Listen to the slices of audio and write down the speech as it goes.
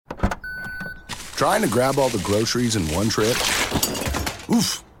Trying to grab all the groceries in one trip?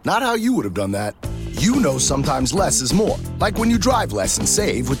 Oof, not how you would have done that. You know sometimes less is more. Like when you drive less and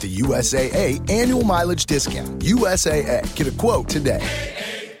save with the USAA annual mileage discount. USAA. Get a quote today.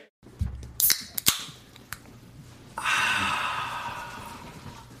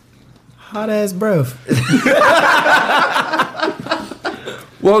 Hot ass breath.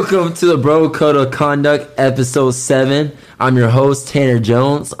 Welcome to the Bro Code of Conduct, episode 7. I'm your host, Tanner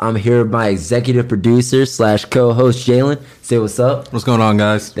Jones. I'm here with my executive producer / co-host, Jalen. Say what's up. What's going on,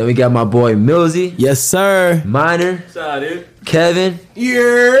 guys? Then we got my boy, Millsy. Yes, sir. Minor. What's up, dude? Kevin.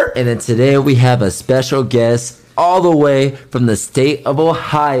 Yeah. And then today we have a special guest all the way from the state of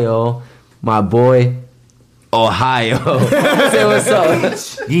Ohio, my boy, Ohio. Say what's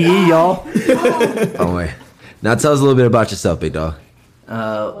up. Yeah, y'all. Oh, wait. Now tell us a little bit about yourself, big dog.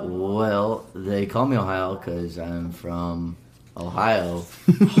 Well, they call me Ohio because I'm from Ohio.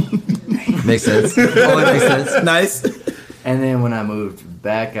 Makes sense. Only makes sense. Nice. And then when I moved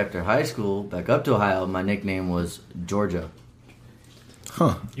back after high school, back up to Ohio, my nickname was Georgia.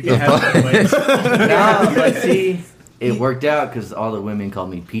 Huh. You can have it ways. No, but see, it worked out because all the women called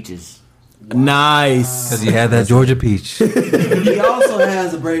me Peaches. Nice. Because he had that Georgia peach. He also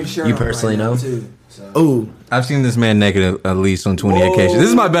has a brave shirt. You on personally right now, know? too. So. Ooh. I've seen this man naked at least on 20 occasions. This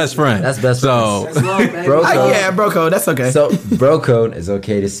is my best friend. That's best So, That's love, baby. Bro, Yeah, bro code. That's okay. So, bro code is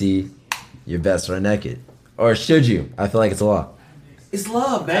okay to see your best friend naked. Or should you? I feel like it's a law. It's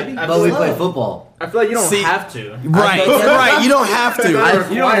love, baby. I But feel we like- play football. I feel like you don't See- have to. right. Right. You don't have to. You don't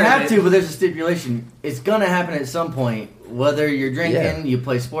Requirement. have to, but there's a stipulation. It's gonna happen at some point. Whether you're drinking, Yeah. you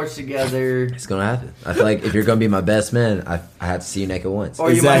play sports together, It's gonna happen. I feel like if you're gonna be my best man, I have to see you naked once.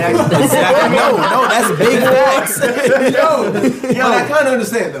 or you might Exactly. actually. Exactly. No, that's big facts. Yo, but I kind of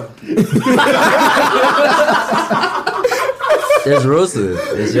understand though. There's rules to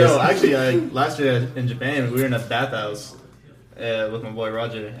it. It's Yo, just actually, last year in Japan, we were in a bathhouse with my boy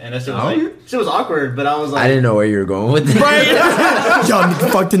Roger, and that shit was awkward. But I was like, I didn't know where you were going with this. Right. Y'all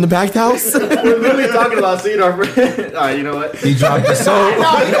fucked in the back house. we're literally talking about seeing our friend. All right, you know what? he dropped the soap. You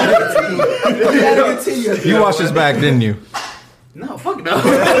gotta continue. You watched his back, didn't you? No, fuck no.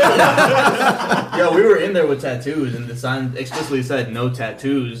 Yo, we were in there with tattoos, and the sign explicitly said no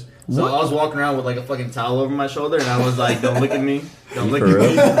tattoos. So I was walking around with like a fucking towel over my shoulder, and I was like, "Don't look at me, don't look at For me."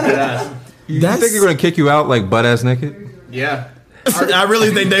 real? Good ass. You That's- think they're going to kick you out like butt ass naked? Yeah. I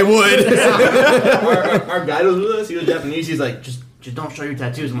really think they would. Our guide was with us. He was Japanese. He's like, just don't show your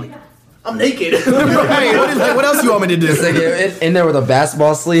tattoos. I'm like, I'm naked. Right. What else you want me to do? It's like in there with a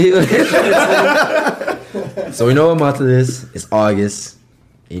basketball sleeve. So we know what month it is. It's August.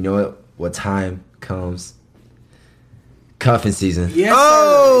 And you know what time comes? Cuffing season. Yes,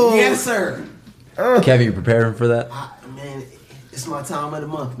 Oh. sir. Yes, sir. Kevin, you preparing for that? Man, it's my time of the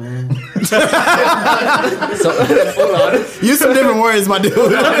month, man. Use some different words, my dude.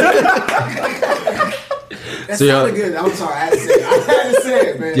 That So, sounded good. I'm sorry. I had to say it. I had to say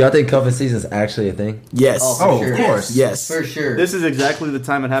it, man. Do y'all think cuffing season is actually a thing? Yes. Oh, for Oh, sure. of course. Yes. For sure. This is exactly the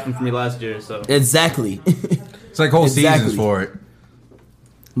time it happened for me last year. So Exactly. It's like whole Exactly. seasons for it.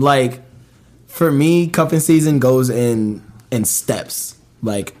 Like, for me, cuffing season goes in steps.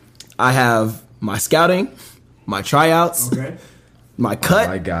 Like, I have my scouting, my tryouts, Okay. my Oh cut,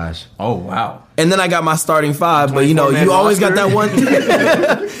 my gosh. Oh, wow. and then I got my starting five. But you know, 24-man you always got roster.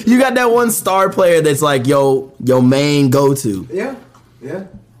 that one. You got that one star player that's like your main go to. Yeah. Yeah.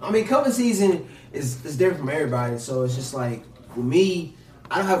 I mean, coming season is different from everybody. So it's just like, for me,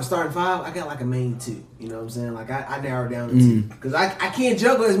 I don't have a starting five. I got like a main two. You know what I'm saying? Like, I narrow down to two. Because I can't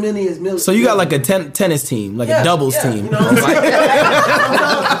juggle as many as Millie. So you got like a tennis team, like a doubles team. You know what I'm saying?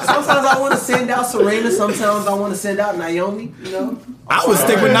 sometimes I want to send out Serena. Sometimes I want to send out Naomi. You know? I would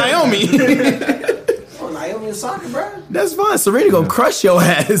stick with Naomi. Oh, Naomi in soccer, bro. That's fine. Serena gonna crush your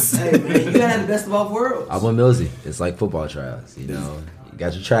ass. Hey, man, you gotta have the best of both worlds. I'm with Millsy. It's like football tryouts. You know, you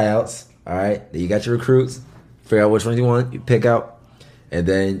got your tryouts. All right. Then you got your recruits. Figure out which ones you want. You pick out. And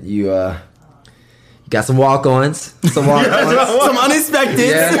then you got some walk-ons. Some walk-ons. Some unexpected.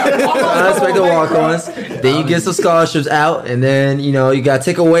 Yeah, unexpected walk-ons. Then you get some scholarships out, and then you know you got to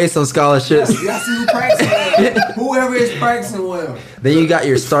take away some scholarships. You gotta see who practicing. Whoever is practicing well. Then you got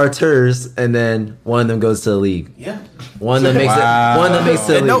your starters, and then one of them goes to the league. Yeah. One of them makes it. One of them makes it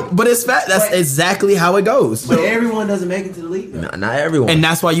to the league. No, but it's fat. That's exactly how it goes. But everyone doesn't make it to the league. Though. Not everyone. And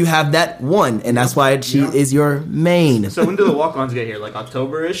that's why you have that one, and that's why she is your main. when do the walk-ons get here? Like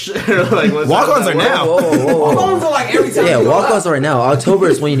October-ish? Like what's Walk-ons are now. Whoa, whoa, whoa, whoa. Phones are like every time. Yeah, you go walk-ons out. are right now. October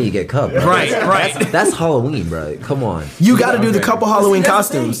is when you need to get cupped. Bro. Right, right. That's Halloween, bro. Come on. You got to do the couple Halloween That's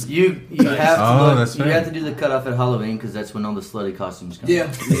the thing. costumes. You have to Oh, look, that's you right. have to do the cutoff at Halloween because that's when all the slutty costumes come.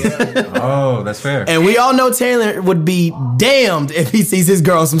 Yeah. Oh, that's fair. And we all know Taylor would be damned if he sees his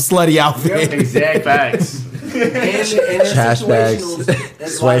girl in some slutty outfit. Exact facts. And Trash bags,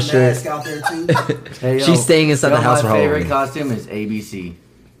 sweatshirt. out there too. Hey, yo, She's staying inside yo, the house for my favorite Halloween. costume is ABC.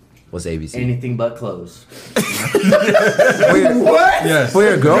 What's ABC? Anything but clothes. What? Yes. For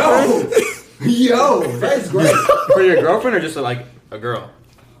your girlfriend? Yo, that's great. For your girlfriend or just like a girl?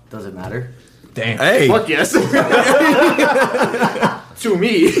 Doesn't matter. Damn. Hey, Fuck yes. To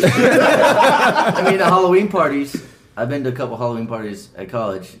me. I mean, the Halloween parties. I've been to a couple Halloween parties at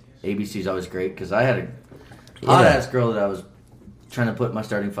college. ABC's always great because I had a hot ass girl that I was trying to put in my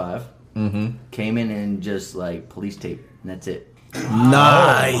starting five. Mm-hmm. Came in and just like police tape, and that's it.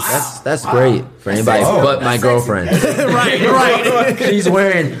 nice. That's great for anybody but my girlfriend. right. She's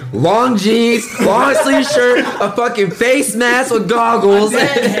wearing long jeans, long sleeve shirt, a fucking face mask with goggles. So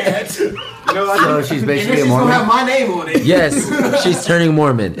she's And basically this a is gonna have Mormon. my name on it. Yes, she's turning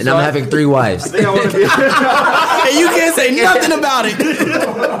Mormon, and I'm having 3 wives. I think I want to be. And you can't say nothing about it.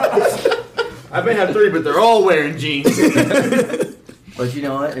 I may have 3, but they're all wearing jeans. But you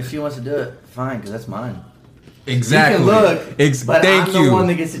know what? If she wants to do it, fine, because that's mine. Exactly. You can look, but Thank I'm you. the one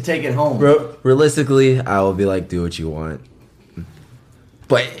that gets to take it home. Bro, realistically, I will be like, do what you want.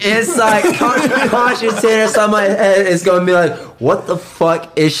 But inside, conscious in or something in my head is going to be like, what the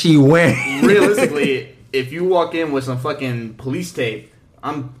fuck is she wearing? Realistically, if you walk in with some fucking police tape,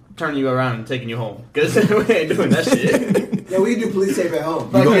 I'm turning you around and taking you home. Because we ain't doing that shit. Yeah, we can do police tape at home.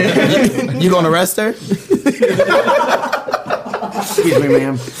 You gonna arrest her? Excuse me,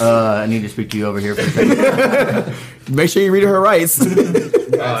 ma'am. I need to speak to you over here for a second. Make sure you read her rights. No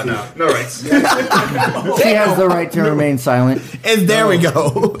rights. She has the right to remain silent. And there we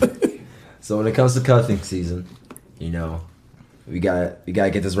go. So when it comes to cuffing season, you know, we gotta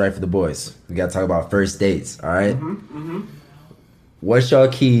get this right for the boys. We gotta talk about first dates, all right? What's y'all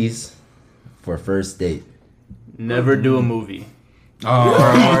keys for first date? Never do a movie. No,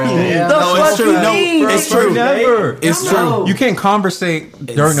 it's true. No, it's true. Never. It's true. You can't conversate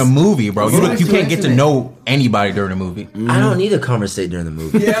during a movie, bro. You can't get to know anybody during a movie. I don't need to conversate during the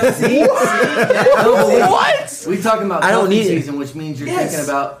movie. Yeah, see? What? We talking about I don't cuffing need it. season, which means you're thinking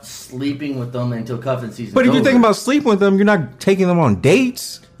about sleeping with them until cuffing season. But if you're thinking about sleeping with them, you're not taking them on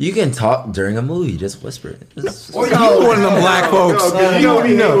dates. You can talk during a movie, just whisper it. You're one of them black folks. You know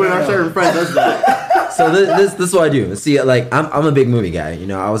we know when our certain friend does that. So this is what I do. See, like I'm a big movie guy. You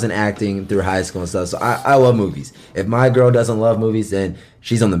know, I was in acting through high school and stuff. So I love movies. If my girl doesn't love movies, then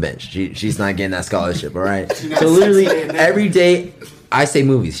she's on the bench. She's not getting that scholarship. All right. So literally every day I say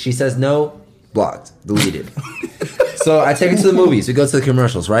movies. She says no, blocked, deleted. So I take her to the movies. We go to the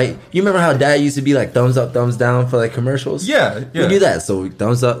commercials, right? You remember how Dad used to be like thumbs up, thumbs down for like commercials? Yeah. We do that. So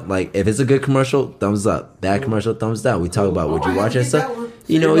thumbs up, like if it's a good commercial, thumbs up. Bad commercial, thumbs down. We talk about would you watch it and stuff.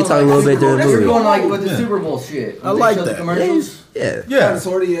 You know, we talk a little bit during the You're movie. going like with the Super Bowl shit. I like that. The commercials. Yeah. Yeah.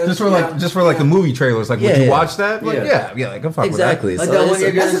 Sorta, yeah. Just for like the movie trailers. Like, would Yeah, you yeah. watch that? Like, Yeah. like I'm fuck Exactly. Like So that it's one you're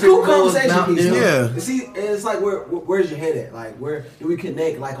like- gonna That's a cool Super Bowl with conversation Mountain piece. Dew. Yeah. See, and it's like where's your head at? Like where do we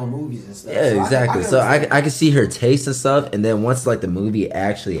connect like on movies and stuff? Yeah, So exactly. So understand. I can see her taste and stuff, and then once like the movie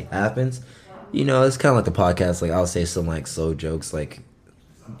actually happens, you know, it's kind of like the podcast. Like I'll say some like slow jokes, like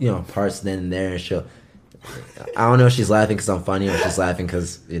you know, parts then and there, and she'll. I don't know if she's laughing because I'm funny or if she's laughing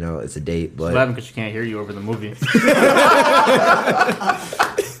because you know it's a date. But I'm laughing because she can't hear you over the movie.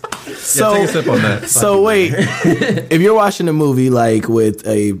 So, take a sip on that. so wait, if you're watching a movie like with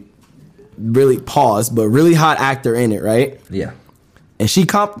a really but really hot actor in it, right? yeah, And she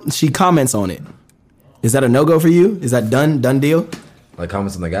comments on it. Is that a no go for you? Is that done deal? like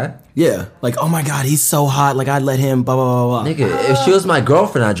comments on the guy. Yeah, like oh my god, he's so hot. Like I'd let him blah blah blah blah. Nigga, if she was my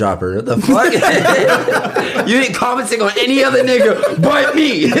girlfriend, I'd drop her. What the fuck? You ain't commenting on any other nigga but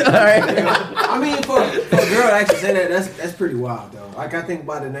me. All right. I mean, for a girl to actually say that, that's pretty wild though. Like I think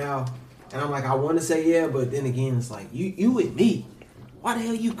about it now, and I'm like, I want to say yeah, but then again, it's like you with me. Why the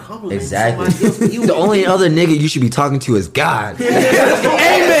hell you complimenting Exactly. somebody else? But you The with only me? other nigga you should be talking to is God.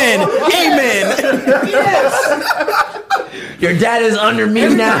 Amen. Your dad is under me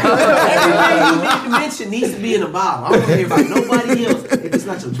now. Everything you need to mention needs to be in the Bible. I don't care about nobody else. If it's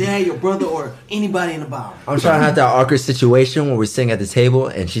not your dad, your brother, or anybody in the Bible. I'm trying to have that awkward situation where we're sitting at the table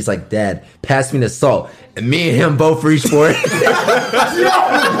and she's like, Dad, pass me the salt. And me and him both reach for it.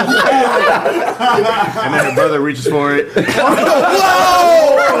 And then her brother reaches for it.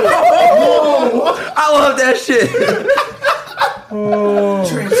 I love that shit.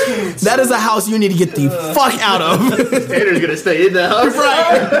 That is a house you need to get the fuck out of. Tater's gonna stay in the house.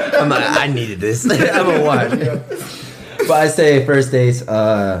 Right. I'm like, I needed this. I'm gonna watch. But I say first dates,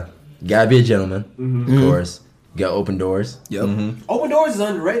 gotta be a gentleman, of course. You got open doors. Yep. Open doors is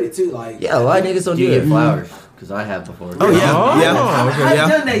underrated too. Like Yeah, a lot of niggas don't Do you do get it. flowers? Because I have before. Oh yeah, yeah. I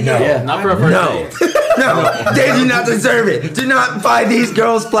haven't done that yet. Yeah. Not for a first No, date. no, they do not deserve it. Do not buy these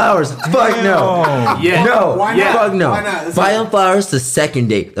girls flowers. Fuck no. Yeah. No, Why not? fuck no. Why not? Let's Buy see. them flowers the second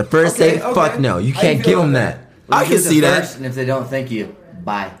date. The first Okay, date, okay. fuck no. You How you can't feel give them about that. I can Do the see that. first, and if they don't thank you,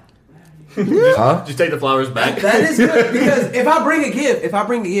 bye. Huh? Just take the flowers back. That is good because if I bring a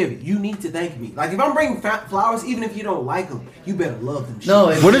gift, you need to thank me. Like if I'm bringing flowers, even if you don't like them, you better love them. No,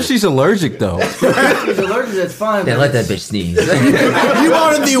 if What if she's allergic though? she's allergic, that's fine. Then but let that bitch sneeze. You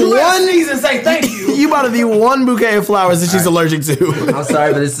bought her the one. sneeze and say thank you. You bought her the one bouquet of flowers that she's allergic to. I'm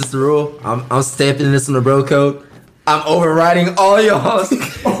sorry, but this is the rule. I'm stamping this on the bro code. I'm overriding all y'all's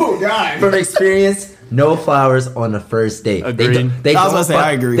Oh God. from experience. No flowers on the first date. Agreed. They I was don't gonna say,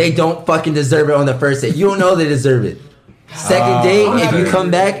 I agree. They don't fucking deserve it on the first date. You don't know they deserve it. Second date, I'm if gonna you agree come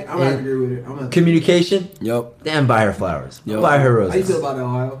with back it. I'm gonna and agree with it. I'm gonna. communication, Yep. then buy her flowers. Yep. Buy her How you roses. feel about that,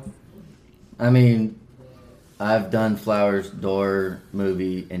 Ohio? I mean, I've done flowers door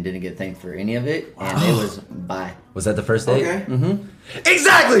movie and didn't get thanked for any of it, and it was bye. Was that the first date? Okay.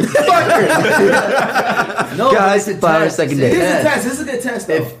 Exactly. Fuck her. No, Guys, but it's a flowers test. second It's date. a This is a test. test. This is a good test,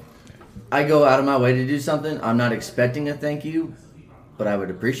 though. If I go out of my way to do something, I'm not expecting a thank you, but I would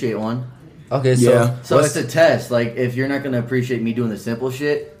appreciate one. Okay, so Yeah. So what's, it's a test. Like, if you're not going to appreciate me doing the simple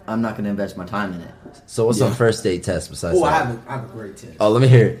shit, I'm not going to invest my time in it. so what's Yeah. the first date test besides oh, I that? have a great test. Oh, let me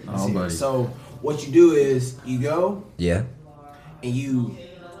hear it. Oh, buddy. So what you do is you go Yeah. and you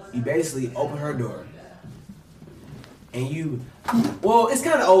basically open her door, and well, it's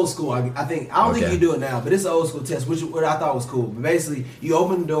kind of old school. I think I don't think Okay. you do it now, but it's an old school test, which what I thought was cool. But basically, you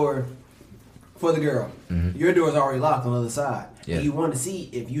open the door for the girl. Your door is already locked on the other side, Yeah. and you want to see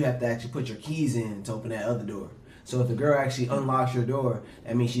if you have to actually put your keys in to open that other door. So if the girl actually unlocks your door,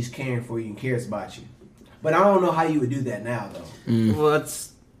 that means she's caring for you and cares about you. But I don't know how you would do that now, though. Well, that's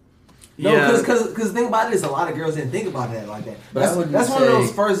No, yeah. because the thing about it is a lot of girls didn't think about it like that. But I wouldn't That's one of say-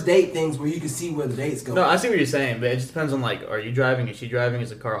 those first date things where you can see where the dates go. No, I see what you're saying, but it just depends on like, are you driving? Is she driving?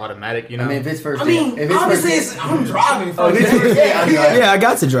 Is the car automatic? You know. I mean, if it's first I date, mean, if it's obviously, first it's, I'm driving. Oh, this is- yeah, I'm driving. Yeah, I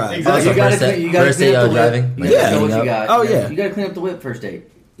got to drive. Exactly. So you gotta, first date- you gotta first clean date up the y'all whip. driving? You Like, gotta Yeah. know what cleaning you up? got. Oh, You gotta- yeah. You gotta clean up the whip first date.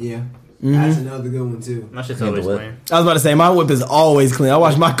 Yeah, that's another good one too. My shit's Handle always it. clean. I was about to say my whip is always clean. I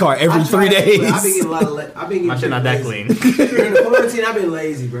wash my car every 3 days. I've been getting a lot of. I've been getting My shit not that lazy. clean. During the quarantine, I've been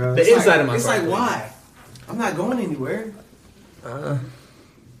lazy, bro. The It's inside like, of my It's car like clean. why? I'm not going anywhere.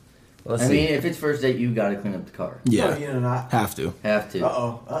 Let's I see. mean, if it's first date, you gotta clean up the car. No, Yeah, you're not. have to. Have to.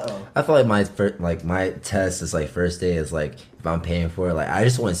 Uh-oh. I feel like my test is like first day is like if I'm paying for it, like I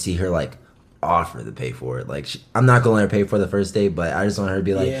just want to see her like offer to pay for it. Like I'm not gonna let her pay for the first date, but I just want her to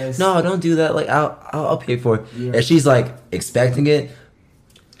be like, Yes. no, don't do that. Like I'll pay for it. Yeah. And she's like expecting it.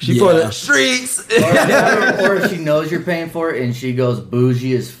 She Yeah. for the streets. Or if she knows you're paying for it and she goes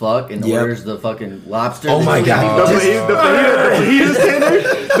bougie as fuck and Yep. orders the fucking lobster. Oh my God. The fajitas, Tanner?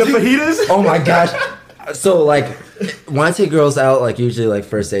 The fajitas? Oh my gosh. So like when I take girls out, like usually like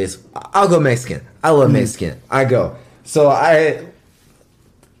first days, I'll go Mexican. I love Mexican. I go. So I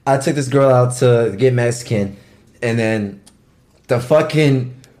took this girl out to get Mexican, and then the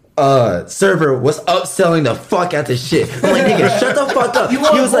fucking server was upselling the fuck out this shit. I'm like, nigga, shut the fuck up. He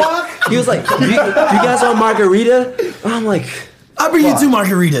was like, you guys want margarita? I'm like, I'll bring you 2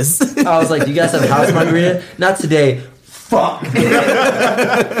 margaritas. I was like, do you guys have house margarita? Not today. Fuck.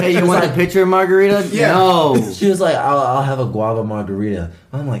 Hey, you want a picture of margarita? Yeah. No. She was like, I'll have a guava margarita.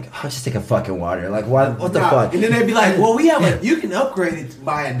 I'm like, I'll just take a fucking water. Like, what the Nah, fuck? And then they'd be like, well, we have you can upgrade it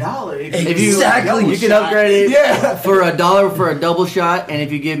by $1 If you Exactly. you can upgrade it Yeah. for $1 for a double shot, and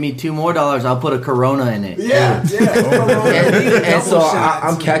if you give me $2 more, I'll put a Corona in it. Yeah. And so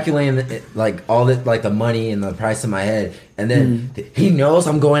I'm calculating like all the like the money and the price in my head, and then he knows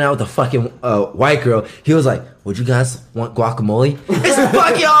I'm going out with a fucking white girl. He was like, "Would you guys want guacamole?" It's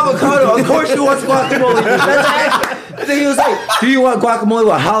fucking avocado. Of course she wants guacamole. Then he was like, "Do you want guacamole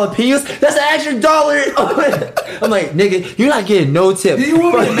with jalapenos? That's an extra $1." I'm like, "Nigga, you're not getting no tip. Do you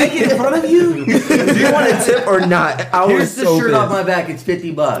want me to make it in front of you? Do you want a tip or not?" I Here's was the so shirt off pissed. my back. It's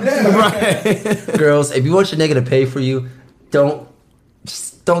 $50. Right. Girls, if you want your nigga to pay for you, don't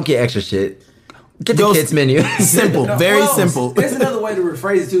get extra shit. Get the Those- kids menu. Simple, very Well, simple. There's another way to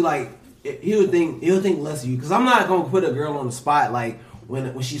rephrase it too. Like he'll think less of you because I'm not gonna put a girl on the spot. Like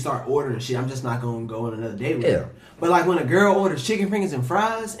when she start ordering shit, I'm just not gonna go on another date with Yeah. her. But like when a girl orders chicken fingers and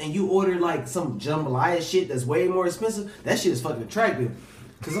fries and you order like some jambalaya shit that's way more expensive, that shit is fucking attractive.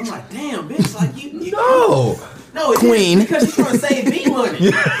 Cause I'm like, damn, bitch, like you No, it's Queen. because she's trying to save me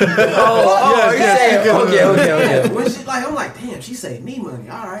money. okay. When she, like, I'm like, damn, she saved me money.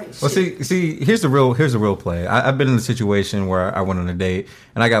 All right. Well, shit. see, here's the real play. I've been in a situation where I went on a date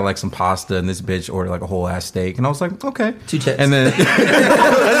and I got like some pasta and this bitch ordered like a whole ass steak and I was like, okay, 2 checks. and then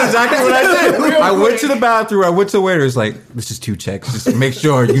that's exactly what I did. I went to the bathroom. I went to the waiter. It's like, this is 2 checks. Just make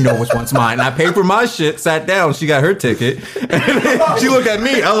sure you know which one's mine. And I paid for my shit. Sat down. She got her ticket. And she looked at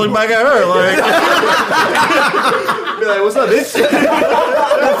me. I looked back at her like. Be like, what's up, bitch?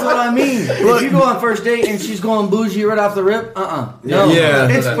 That's what I mean. If you go on first date and she's going bougie right off the rip, No. Yeah.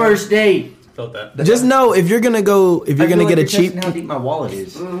 It's first date. Felt that. Just know if you're gonna go, if you're gonna get a cheap, How deep my wallet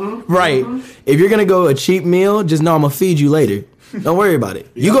is. right? If you're gonna go a cheap meal, just know I'm gonna feed you later. Don't worry about it.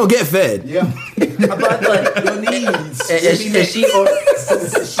 You gonna get fed. Yeah. But like, Your needs. if she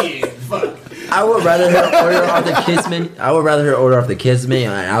Shit. Fuck. I would rather her order off the kids menu. I would rather her order off the kids menu,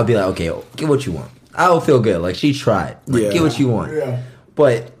 and I'll be like, okay, get what you want. I will feel good. Like, she tried. Like, Yeah. get what you want. Yeah.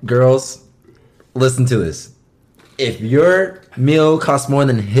 But girls, listen to this. If your meal costs more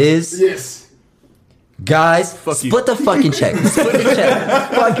than his, Yes. guys, you. split the fucking check. Split the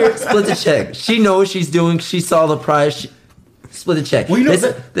check. Fuck her, split the check. She knows what she's doing. She saw the price. Split the check. Well, you know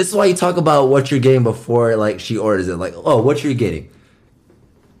this is why you talk about what you're getting before, like, she orders it. Like, oh, what you're getting.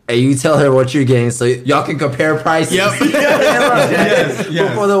 And you tell her what you're getting so y'all can compare prices. Yep. Yes.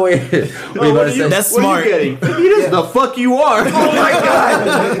 Before the waiter. What you about to say? That's What smart. are you getting? Fajitas? The fuck you are. Oh my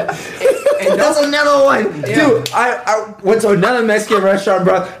god! And that's another one, dude. I went to another Mexican restaurant,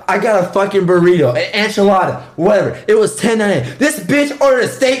 bro. I got a fucking burrito, an enchilada, whatever. It was $10.99. This bitch ordered a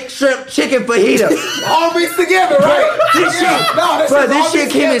steak, shrimp, chicken fajita, All mixed together, right? this shit, bro. This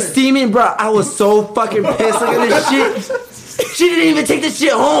shit came in steaming, bro. I was so fucking pissed. Look at this shit. She didn't even take this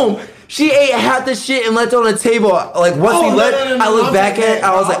shit home. She ate half the shit and left it on the table. Like once we left, I looked back at it.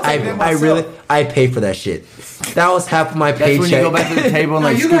 I was like, I paid for that shit. That was half of my That's paycheck. when you go back to the table and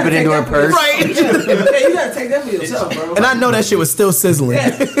like you scoop gotta it into take her that purse. Right. Yeah, you gotta take that for yourself, bro. And I know that shit was still sizzling.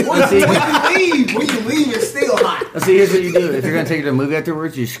 When you leave, it's still hot. See, here's what you do. If you're gonna take her to a movie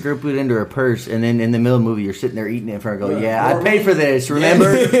afterwards, you scoop it into her purse, and then in the middle of the movie, you're sitting there eating it for her. Go, yeah, I paid for this.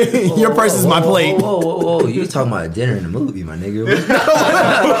 Remember? Your purse is my plate. Whoa. You talking about a dinner in a movie, my nigga.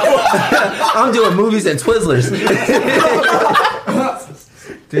 I'm doing movies and Twizzlers.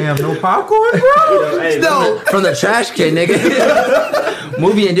 Damn, no popcorn, bro. Hey, No. From the trash can, nigga.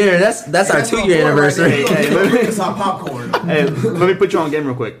 Movie and dinner, that's our 2-year anniversary. It's on popcorn. Hey, let me put you on game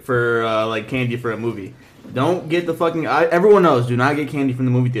real quick for like candy for a movie. Don't get the fucking. Everyone knows. Do not get candy from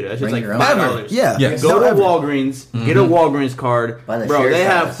the movie theater. That's just Bring like your own. $5. Yeah. Yes. Go to Ever. Walgreens, get a Walgreens card, Buy the bro. share They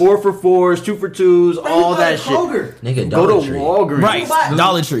have size. 4 for $4s, 2 for $2s, all that shit. Kroger. Nigga, Go Dollar to Tree. Walgreens. Right.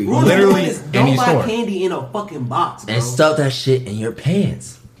 Dollar Tree. Rule Literally number one is any don't store. buy candy in a fucking box, bro. And stuff that shit in your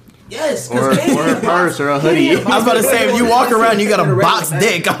pants. Yes, Or a purse or a hoodie. I was about to say, if you walk around, you got a box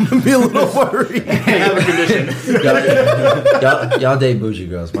dick. I'm gonna be a little worried. I have a condition. Y'all date bougie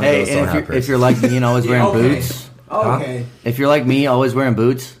girls. My Hey, girls don't and have if you're like me and always wearing okay. boots, Okay. if you're like me, always wearing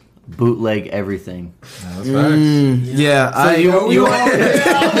boots, bootleg everything. Yeah,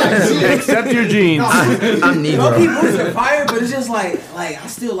 Except your jeans. I'm Low key Negro. boots are fire, but it's just like I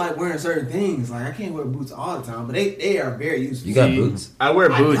still like wearing certain things. Like I can't wear boots all the time, but they are very useful. You got boots? I wear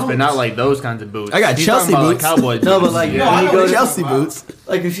boots, don't. but not like those kinds of boots. I got He's Chelsea talking about, boots. Like, cowboy boots. No, but like Yeah. when you I go know to Chelsea boots.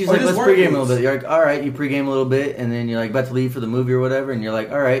 like if she's Or like, just let's work pregame a boots. little bit. You're like, all right, you pregame a little bit, and then you're like about to leave for the movie or whatever, and you're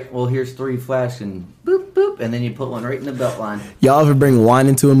like, all right, well here's 3 flasks and boop boop, and then you put one right in the belt line. Y'all ever bring wine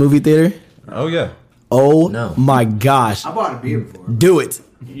into a movie theater? Oh yeah. Oh No. my gosh. I bought a beer before. Do it.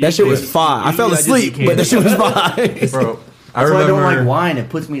 That shit was did. fine. I You fell just asleep, can't. but that shit was fine. Bro, I That's why I remember. don't like wine. It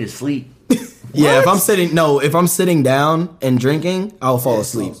puts me to sleep. Yeah, if I'm sitting down and drinking, I'll fall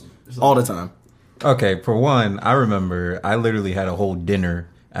asleep all the time. Okay, for one, I remember I literally had a whole dinner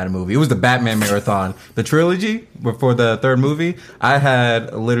at a movie. It was the Batman marathon, the trilogy before the 3rd movie. I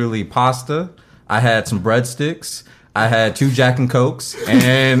had literally pasta. I had some breadsticks. I had 2 Jack and Cokes,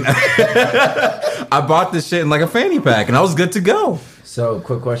 and I bought this shit in like a fanny pack, and I was good to go. So,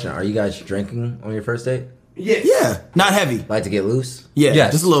 quick question. Are you guys drinking on your first date? Yes. Yeah, not heavy. Like to get loose? Yeah,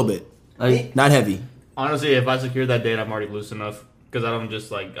 Yes. just a little bit. Like, Not heavy. Honestly, if I secure that date, I'm already loose enough. Because I wasn't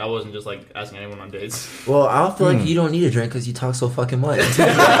just like asking anyone on dates. Well, I don't feel like you don't need a drink because you talk so fucking much.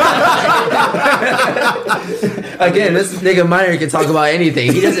 Again, this nigga Minor can talk about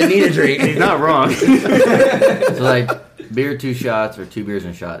anything. He doesn't need a drink. He's not wrong. so like beer 2 shots or 2 beers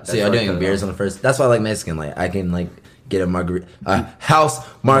and a shot. So y'all doing beers on the first. That's why I like Mexican. Like I can like get a margarita, house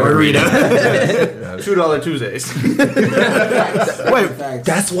margarita. $2 Tuesdays. Wait, Facts.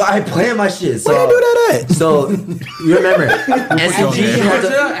 That's why I plan my shit. So, where you do that at? So you remember, SCG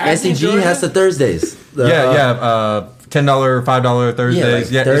has the Thursdays. The, $10, $5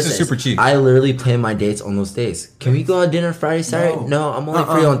 Thursdays. Yeah, Thursdays. this is super cheap. I literally plan my dates on those days. Can we go out dinner Friday, Saturday? No, I'm only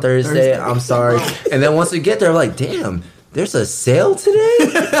free on Thursday. Thursday. I'm sorry. And then once we get there, I'm like, damn, there's a sale today?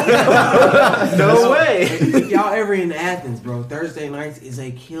 No way. If y'all ever in Athens, bro, Thursday nights is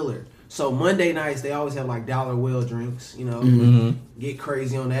a killer. So Monday nights they always have like dollar well drinks, you know, get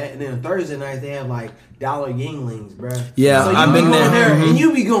crazy on that. And then Thursday nights they have like dollar Yinglings, bro. Yeah, so you I've be been going there. and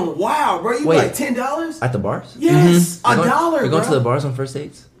you be going, wow, bro. You be Wait. like $10? At the bars? Yes, You're a going- dollar. You're going bro. to the bars on first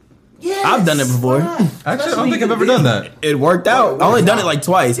dates? Yes. I've done it before. Why not? Actually, I don't Especially think I've the ever big- done that. It worked out. I only done it like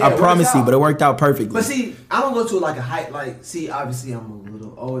twice. Yeah, I it promise works you, out. but it worked out perfectly. But see, I don't go to like a height. Like, see, obviously I'm a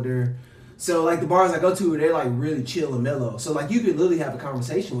little older, so like the bars I go to, they're like really chill and mellow. So like you could literally have a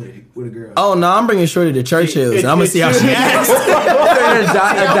conversation with a girl. oh no, I'm bringing Shorty to Churchill's, and I'm gonna see how she acts. a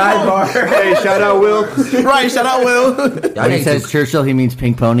dive bar. Hey, shout out Will. Right? Shout out Will. Y'all When he niggas, says Churchill, he means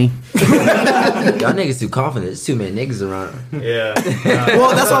Pink Pony. y'all niggas too confident. There's too many niggas around. Yeah.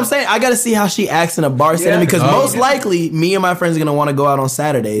 Well, that's what I'm saying. I gotta see how she acts in a bar setting because Oh. most likely me and my friends are gonna want to go out on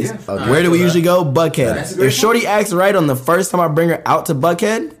Saturdays. Yeah. Okay. Where do we usually go? That's a Buckhead. great If Shorty acts right on the first time I bring her out to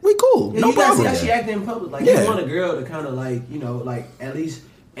Buckhead, we cool. Yeah, No you gotta see problem. how she acting in public. Like Yeah. you want a girl to kind of like like at least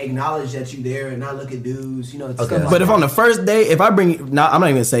acknowledge that you there and not look at dudes. Stuff Okay. like But if that. on the first day, if I bring, I'm not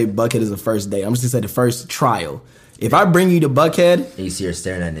even gonna say Buckhead is the first day. I'm just gonna say the first trial. If I bring you to Buckhead, And you see her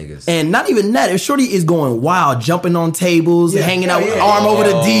staring at niggas. and not even that, if Shorty is going wild, jumping on tables, Yeah. hanging out, Yeah. arm over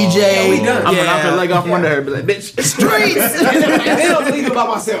the DJ, Yeah, we done. I'm gonna knock her leg off from under her. Be like, bitch. streets. they don't believe about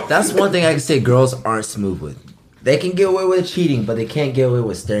myself. That's one thing I can say girls aren't smooth with. They can get away with cheating, but they can't get away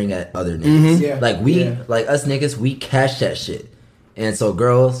with staring at other niggas. Yeah. Like like us niggas, we catch that shit. And so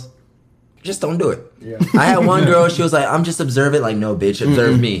girls, just don't do it. Yeah. I had one girl, she was like, I'm just observant. Like, no, bitch,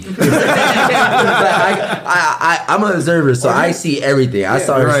 observe me. I'm an observer, so I see everything. I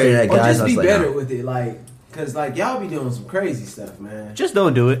saw her right. staring at Or guys. just I be was like, better no. with it, like, cause like y'all be doing some crazy stuff, man. Just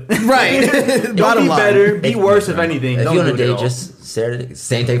don't do it. Right. Don't Bottom be line. better. Be worse if anything. If Don't you're on do a it at date, all. just stare at it.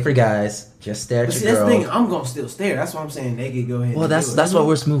 Same thing for guys. Just stare But at see, your that's the girl. thing. I'm gonna still stare. That's why I'm saying they could go ahead. Well, and that's do it. that's why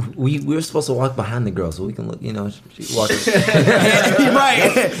we're smooth. We're supposed to walk behind the girl so we can look. You know, she walking.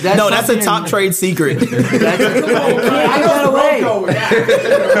 Right. No, that's a top trade secret. I know the away. road with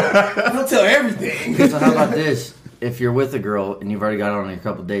that. Don't tell everything. So how about this? If you're with a girl and you've already got her on a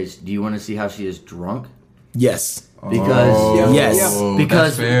couple dates, do you want to see how she is drunk? Yes. Because Yes.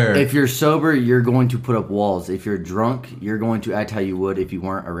 because that's fair. if you're sober, you're going to put up walls. If you're drunk, you're going to act how you would if you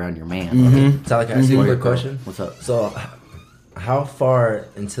weren't around your man. Tyler, can I ask you a Or quick your girl. question? What's up? So, how far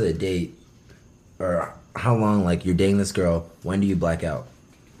into the date, or how long, like you're dating this girl? When do you black out?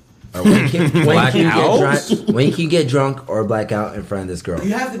 Or when can you Black get out? drunk? When you can get drunk or black out in front of this girl?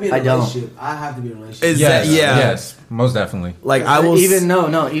 You have to be in a I don't. relationship. I have to be in a relationship. Is Yes, that, yeah. yes, most definitely. Like I will.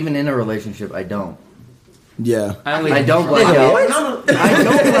 Even in a relationship, I don't. Yeah. I don't black Nigga, out. what? I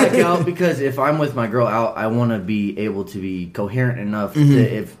don't black out because if I'm with my girl out, I want to be able to be coherent enough Mm-hmm.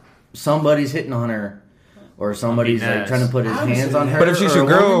 that if somebody's hitting on her or somebody's like nice. trying to put his I hands on understand her. But if she's or your a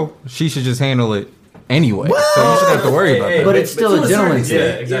woman- girl, she should just handle it anyway. So you shouldn't have to worry about that. But it's still to a a gentleman certain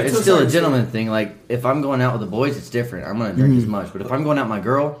thing. extent. Yeah, It's to a still a certain gentleman thing. Like if I'm going out with the boys, it's different. I'm gonna drink as much. But if I'm going out with my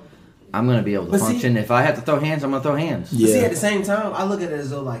girl, I'm gonna be able to But see- function. If I have to throw hands, I'm gonna throw hands. But see, Yeah. at the same time, I look at it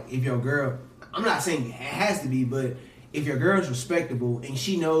as though, like, if your girl, I'm not saying it has to be, but if your girl's respectable and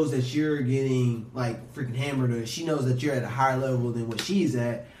she knows that you're getting, like, freaking hammered or she knows that you're at a higher level than what she's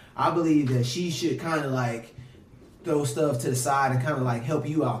at, I believe that she should kind of, like, throw stuff to the side and kind of, like, help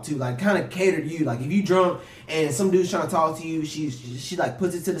you out, too. Like, kind of cater to you. Like, if you drunk and some dude's trying to talk to you, she like,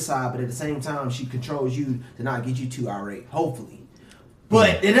 puts it to the side, but at the same time, she controls you to not get you too irate, hopefully.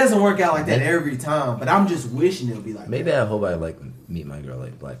 But it doesn't work out like that every time. But I'm just wishing it'll be like Maybe that. I hope I like meet my girl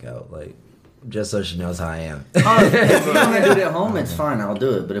like black out, like just so she knows how I am. If you want to do it at home, it's fine. I'll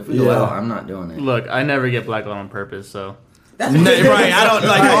do it. But if we go Yeah. out, I'm not doing it. Look, I never get black out on purpose, so. That's No, right. I don't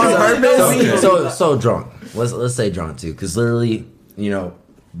like on purpose. So drunk. Let's say drunk too, because literally, you know,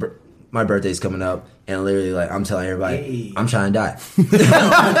 my birthday's coming up, and literally, like, I'm telling everybody, Hey. I'm trying to die.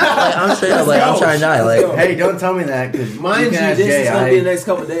 Like, I'm straight up, like, I'm trying to die. Let's Like, go. Hey, don't tell me that because Mind you, this is gonna be the next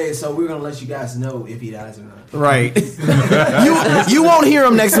couple of days, so we're gonna let you guys know if he dies or not. Right. you won't hear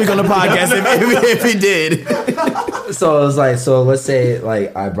him next week on the podcast if he did. so it was like, so let's say,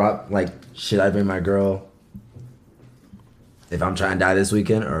 like, I brought, like, should I bring my girl? if I'm trying to die this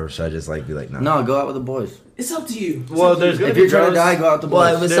weekend, or should I just like be like, nah? No, go out with the boys. It's up to you. Well, there's gonna If be you're trying to girls. die, go out with the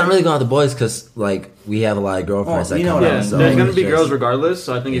boys. Well, it's not really going with the boys because like we have a lot of girlfriends Oh, that you know come what I out. mean. So There's gonna be it's girls just- regardless.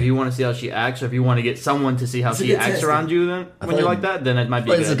 So I think if you want to see how she acts, or if you want to get someone to see how It's a she good acts test. around you, then I when you're thought- like that, then it might be.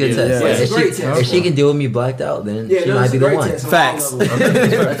 But it's a good idea. test. Yeah. Like, It's a great if she, test. if she can deal with me blacked out, then she no, might it's be a the great one. test on all Facts. levels.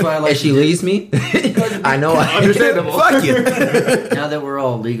 That's why I like If she to do- leaves me, I know. Understandable. Fuck you. Now that we're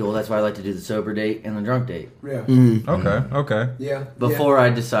all legal, that's why I like to do the sober date and the drunk date Yeah. Okay. Yeah. before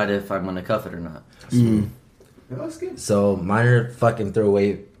I decide if I'm gonna cuff it or not. Yeah. No, that's good. So mine are fucking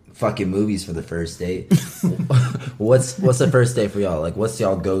throwaway fucking movies for the first date. what's the first date for y'all? Like, what's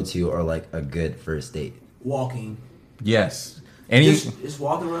y'all go to or like a good first date? Walking. Yes. Just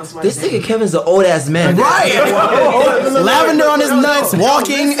walking around somebody's This nigga Kevin's an old ass man. Right. Lavender on his nuts,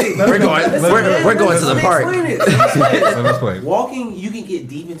 walking. We're going to the park. Let's play. Walking, you can get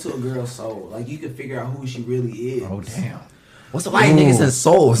deep into a girl's soul. Like you can figure out who she really is. Oh damn. What's the white niggas and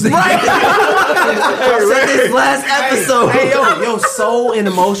souls? Right. I said this last episode. Hey, yo, soul and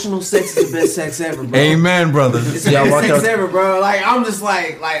emotional sex is the best sex ever, bro. Amen, brother. It's the Y'all best walk sex out- ever, bro. Like I'm just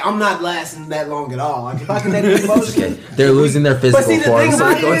like I'm not lasting that long at all. Like if I connect with emotion, Okay, they're losing their physical see, the form, thing so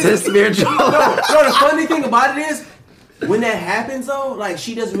about they're going it to the is- spiritual. no, the funny thing about it is, when that happens though, like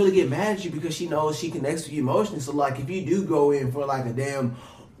she doesn't really get mad at you because she knows she connects with you emotionally. So like if you do go in for like a damn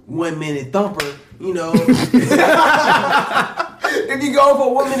 1 minute thumper, you know. If you go for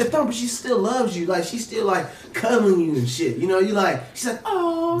a 1 minute thumper, she still loves you. Like she's still like cuddling you and shit. You know, you like she's like,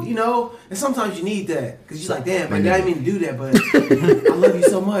 oh, you know. And sometimes you need that because you're like, damn, My man, I nigga. didn't mean to do that, but I love you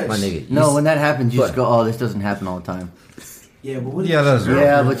so much. My nigga. No, when that happens, you But- just go, "Oh, this doesn't happen all the time." Yeah, but what? Yeah, that's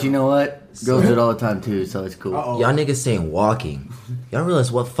Yeah, but you know what? Girls do it all the time too, so it's cool. Uh-oh. Y'all niggas saying walking. Y'all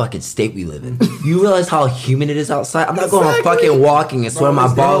realize what fucking state we live in? You realize how humid it is outside? I'm not going on fucking walking and sweating my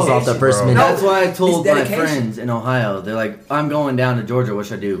it's balls off the dedication, first bro. minute. That's why I told It's my dedication. friends in Ohio. They're like, "I'm going down to Georgia. What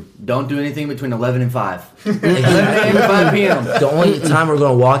should I do? Don't do anything between 11 and 5. 11 a.m. to 5 p.m. The only time we're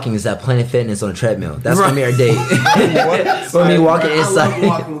going walking is at Planet Fitness on a treadmill. That's gonna be our date. We're me walking Bro, I love inside.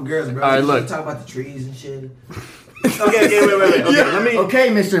 walking with girls, bro. All right, You look. talk about the trees and shit. Okay, wait. Okay, let me. Okay,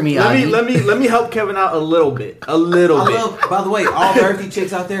 Mr. Miyagi. Let me help Kevin out a little bit. I love. By the way, all the earthy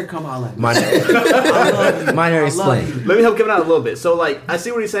chicks out there, come holla at me. Minor, I love you. minor I love explain. you. Let me help Kevin out a little bit. So, like, I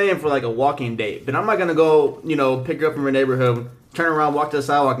see what he's saying for like a walking date, but I'm not gonna go, pick her up from her neighborhood, turn around, walk to the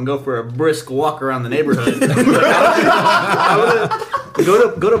sidewalk, and go for a brisk walk around the neighborhood. I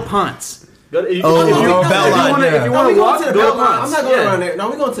would go to Ponce. Go to, if you Oh, want yeah. to No, we going walk, to the go belt to line. Ponce. I'm not going Yeah. around there. No,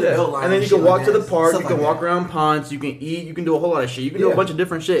 we going to the belt line. And then you shit can walk like to the that. park, Stuff you can like walk that. around Ponce, you can eat, you can do a whole lot of shit. You can do Yeah. a bunch of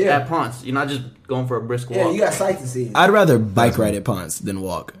different shit Yeah. at Ponce. You're not just going for a brisk walk. Yeah, you got sights to see. I'd rather bike ride at Ponce than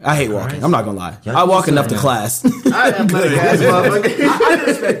walk. I hate walking. I'm not gonna lie. Y'all I walk used to enough to that. class. I am not a gas motherfucker. I can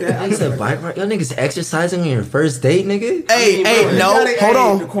respect that. I Niggas can said respect bike ride. Y'all niggas exercising on your first date, nigga? Hey, that. no, You gotta-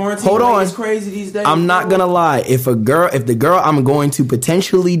 hold The on, quarantine hold rate on. is crazy these days. I'm not bro. gonna lie. If the girl I'm going to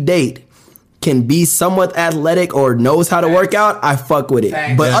potentially date can be somewhat athletic or knows how to work out, I fuck with it.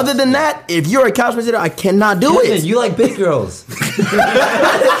 Facts. But other than that, if you're a couch potato, I cannot do Kevin, it. you like big girls.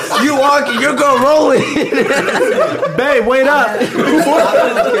 You walking, your girl rolling. Babe, wait up.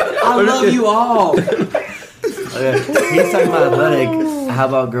 I love you all. He's talking about athletic. How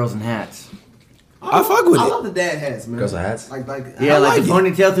about girls in hats? I fuck with I it. love the dad hats, man. Girls with hats? Like Yeah, I like like the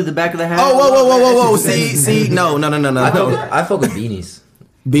it. ponytail through the back of the hat. Oh, whoa. See, no. I fuck with beanies.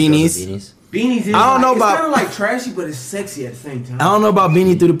 Beanies. Beanies. beanies. Is I don't know it's about- kind of like trashy, but it's sexy at the same time. I don't know about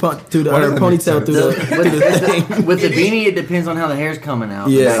beanie through the What does that make ponytail sense? through the thing. With the beanie, it depends on how the hair's coming out.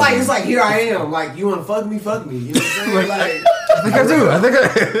 Yeah. It's like here I am. Like you want to fuck me? Fuck me. You know what I'm saying? Like I think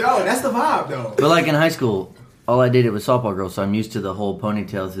I do. no, that's the vibe though. But like in high school, all I dated was softball girls, so I'm used to the whole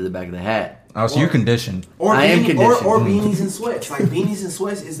ponytail through the back of the hat. Oh, so you conditioned. Or I am conditioned. or beanies and sweats. Like beanies and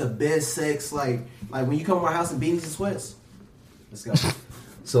sweats is the best sex. Like when you come to my house in beanies and sweats. Let's go.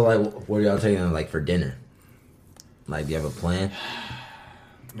 So, like, what are y'all taking, like, for dinner? Like, do you have a plan?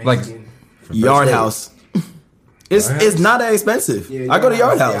 Like- Mexican. For first Yard date? House. It's not that expensive. Yeah, I go to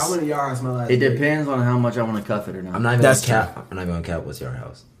Yard Yeah, I House. went to Yard House my last It date. depends on how much I want to cuff it or not. I'm not even That's gonna cap. I'm not even gonna cap. What's your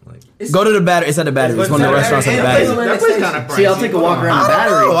house? Like, Go to the Battery. It's at the Battery. It's one of the restaurants at the Battery. That place kind of pricey. See, I'll take a walk around the I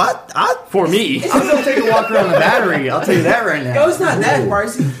don't know. battery. For me. I'll go take a walk around the battery. I'll tell you that right Yo, now. it's not that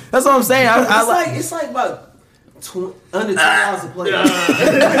pricey. That's what I'm saying. I It's like. like about under $2 a plate.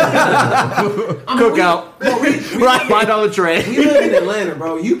 Cookout. Right. $5 tray. We live in Atlanta,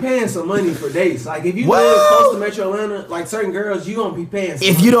 bro. You paying some money for dates. Like if you live close to Metro Atlanta, like certain girls, you gonna be paying. Some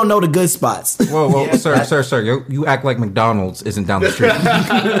If money. you don't know the good spots. Whoa, Yeah. sir. You act like McDonald's isn't down the street.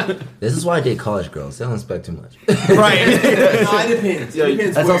 This is why I date college girls. They don't expect too much. Right. No, it depends. It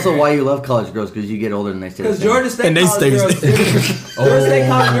depends. That's also why you love college girls, because you get older and they stay the Because same. Georgia State And they college girls, stay- Georgia State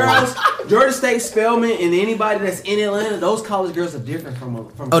college girls, Georgia State Spelman, and anybody that's in Atlanta, those college girls are different from.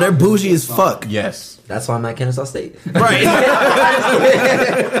 Oh, they're bougie as fuck. Yes. That's why I'm at Kennesaw State. Right.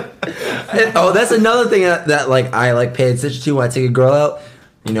 Oh, that's another thing that like I like pay attention to when I take a girl out.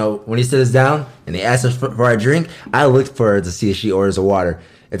 You know, when he sits us down and they ask us for a drink, I look for her to see if she orders a water.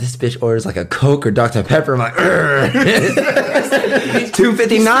 If this bitch orders like a Coke or Dr. Pepper, I'm like,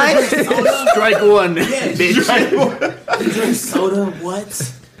 $2.59. Strike one. Yeah, bitch. you drink soda.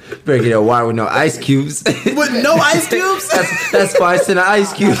 What? Better get a water with no ice cubes. With no ice cubes? That's 5 cent of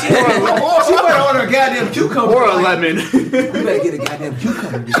ice cubes. She better order a goddamn cucumber. Or a lemon. You better get a goddamn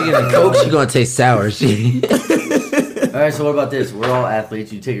cucumber. She get a Coke, she gonna taste sour. She. All right, so what about this? We're all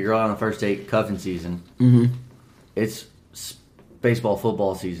athletes. You take a girl out on the first date, cuffing season. Mm-hmm. It's baseball,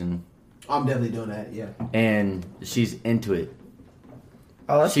 football season, I'm definitely doing that. Yeah. and she's into it.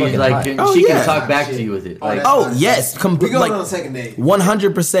 Oh, that's She's fucking like, hot. she Oh, can yeah. talk back to you with it. Oh, Like, that's Oh, fine. yes. We going Like, on a second date.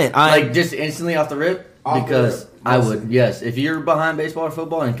 100%. like just instantly off the rip. Off the Because rip. I would, yes. If you're behind baseball or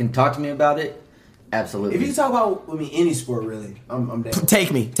football and can talk to me about it, absolutely. If you can talk about any sport, really, I'm down.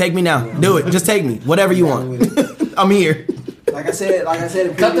 Take me now. Do it. Just take me. Whatever you want. I'm here. Like I said,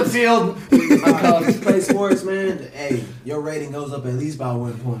 in cut the previous- field. play sports, man. Hey, your rating goes up at least by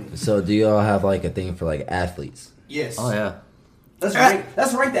 1 point. So, do you all have like a thing for like athletes? Yes. Oh yeah. Let's rank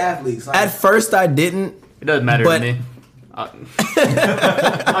the athletes. Like, At first, I didn't. It doesn't matter But- to me. I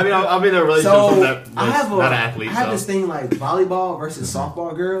mean, I'm in a relationship so with that. I have not an athlete. I have so. this thing like volleyball versus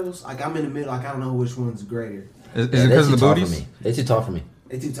softball girls. Like I'm in the middle. Like I don't know which one's greater. Is it Yeah, because they're of too the tall for booties? me. They're too tall for me.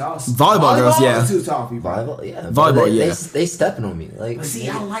 They too tall. Volleyball girls, yeah. is too tall for you. Volleyball, yeah. Volleyball, they, yeah. They stepping on me. Like, But see,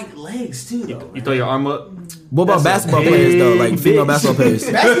 I like legs too, though. You throw your arm up. What about That's a basketball players, though? Like female bitch. basketball players.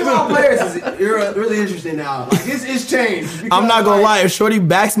 Basketball players is really interesting now. Like it's changed. because, I'm not gonna like, lie. If Shorty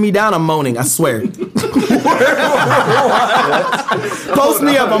backs me down, I'm moaning. I swear. Post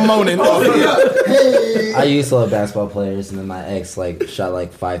me up. I'm moaning. I used to love basketball players, and then my ex like shot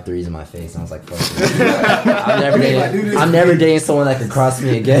like 5 threes in my face, and I was like, "Fuck it." I'm never dating someone that could cross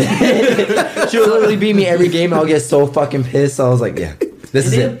me again. She would literally beat me every game, and I'll get so fucking pissed. So I was like, "Yeah, this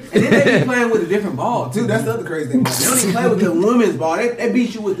is it." And then they be playing with a different ball too. That's the other crazy thing. They don't even play with the women's ball. They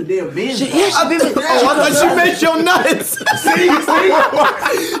beat you with the damn men's ball. Oh, I thought she made your nuts.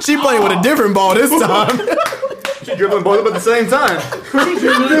 She playing with a different ball this time. She dribbling both up at the same time. She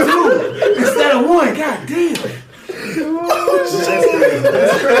dribbling two instead of one. God damn.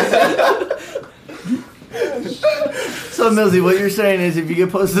 So Millsy, what you're saying is if you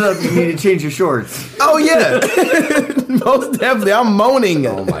get posted up, you need to change your shorts. Oh yeah, most definitely. I'm moaning.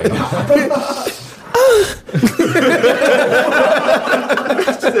 Oh my god! She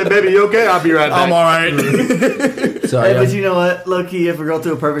said, "Baby, you okay? I'll be right back." I'm all right. So, Hey, are but y'all, you know what? Low key, if a girl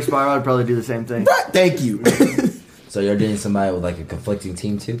threw a perfect spiral, I'd probably do the same thing. Thank you. so you're dating somebody with like a conflicting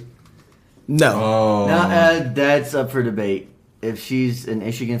team too? No. Oh. Now, that's up for debate. If she's an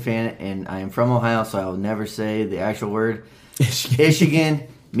Michigan fan, and I am from Ohio, so I will never say the actual word. Michigan,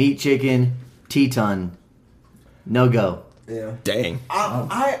 meat chicken, Teton, no go. Yeah. Dang.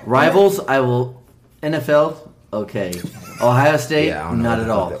 Rivals, I will. NFL, okay. Ohio State, Yeah, I don't know not what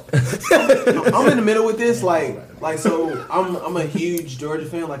at all. about I'm in the middle with this. Like so. I'm a huge Georgia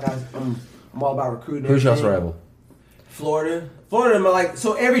fan. Like I'm all about recruiting. Who's y'all's everything. rival? Florida. Like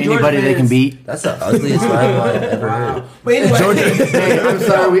so. Every Anybody Georgia they can fans- beat. That's the ugliest rival I've ever heard. But anyway,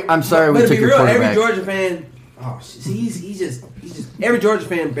 Hey, I'm sorry. We But to took be your real, quarterback. every Georgia fan, he's just every Georgia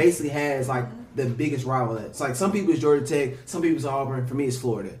fan basically has like the biggest rival. It's like some people is Georgia Tech, some people is Auburn. For me, it's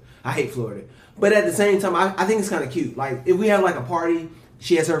Florida. I hate Florida, but at the same time, I think it's kind of cute. Like if we have like a party,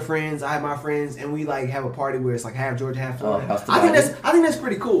 she has her friends, I have my friends, and we like have a party where it's like half Georgia, half Florida. house I think divided. that's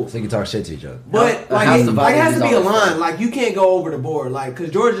pretty cool. So you can talk shit to each other. But A like, house it divided has is to be a always line. fun. Like you can't go over the board. Like because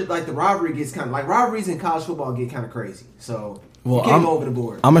Georgia, like the rivalry gets kind of like rivalries in college football get kind of crazy. So Well, you can't I'm- go over the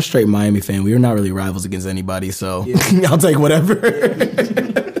board. I'm a straight Miami fan. We are not really rivals against anybody, so Yeah. I'll take whatever.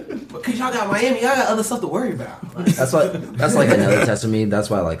 Because y'all got Miami, y'all got other stuff to worry about. Like, That's like another test for me. That's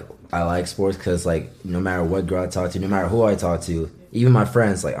why I like sports, because like no matter what girl I talk to, no matter who I talk to, even my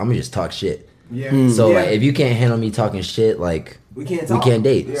friends, like I'm gonna just talk shit. yeah. So Yeah. like if you can't handle me talking shit, like we can't we talk. can't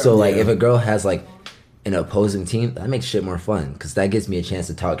date. Yeah. So like Yeah. if a girl has like an opposing team, that makes shit more fun, because that gives me a chance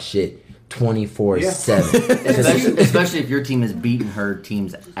to talk shit 24/7. Especially if your team is beating her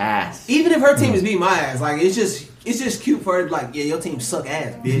team's ass. Even if her team is beating my ass, like it's just cute for her. Like, yeah, your team suck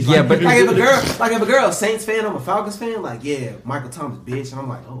ass, bitch. Yeah, Like, but- like if a girl a Saints fan, I'm a Falcons fan. Like, yeah, Michael Thomas, bitch, and I'm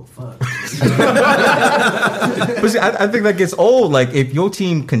like, oh fuck. But see, I think that gets old. Like if your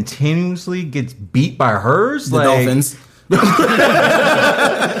team continuously gets beat by hers, The like, Dolphins.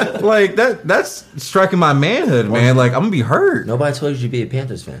 like that's striking my manhood, man. Like I'm gonna be hurt. Nobody told you to be a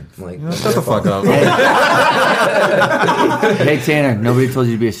Panthers fan. I'm like, Shut the fuck up. Hey Tanner, nobody told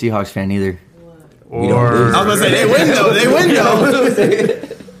you to be a Seahawks fan either. we don't lose. I was gonna say they win though. They win though.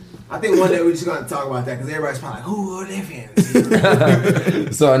 I think one day we're just gonna talk about that because everybody's probably like, who are they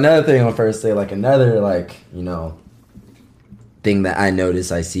fans? So another thing on first day, like another thing that I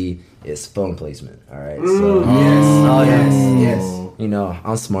notice I see is phone placement. All right, so Yes.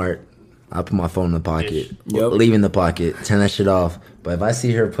 I'm smart. I put my phone in the pocket, Yep. leave in the pocket, turn that shit off. But if I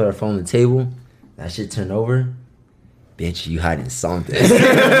see her put her phone on the table, that shit turn over, bitch, you hiding something.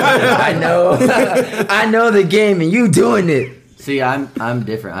 I know the game, and you doing it. See, I'm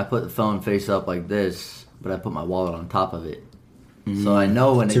different. I put the phone face up like this, but I put my wallet on top of it. So I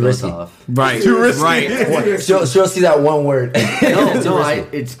know when it Too goes risky. off. Right. Right. She'll see that one word.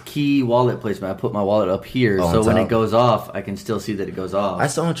 It's key wallet placement. I put my wallet up here, Oh, so on when top. it goes off, I can still see that it goes off. I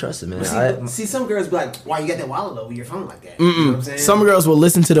still don't trust it, man. See, some girls be like, why you got that wallet over your phone like that? You know what I'm saying? Some girls will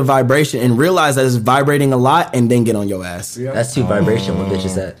listen to the vibration and realize that it's vibrating a lot and then get on your ass. That's too vibration. What bitch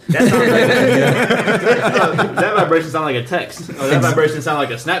is that? That sounds like that vibration sound like a text. Or that vibration sound like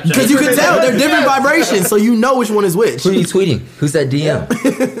a Snapchat. Because you can tell they're different vibrations, so you know which one is which. Who are you tweeting? Who's that DM?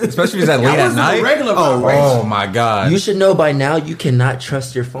 Especially if it's at late at night. regular vibration. Oh my god. You should know by now you cannot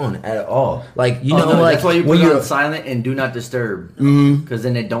trust your phone at all. Like that's why you when put it you're on silent and do not disturb, because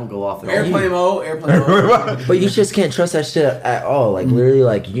then they don't go off. Airplane mode. But you just can't trust that shit at all. Like literally,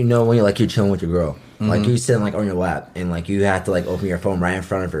 like when you're chilling with your girl, like you're sitting like on your lap, and like you have to like open your phone right in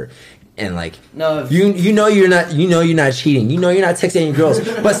front of her, and like No, if- you know you're not cheating. You know you're not texting your girls.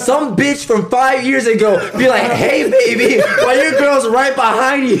 But some bitch from 5 years ago be like, hey baby, while your girl's right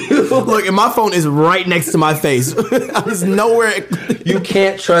behind you. Look, and my phone is right next to my face. I was nowhere. You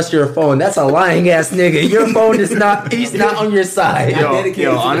can't trust your phone. That's a lying ass nigga. Your phone is not. He's not on your side. dedicated to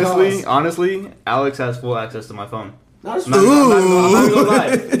Yo, the honestly, Alex has full access to my phone. No, it's I'm not gonna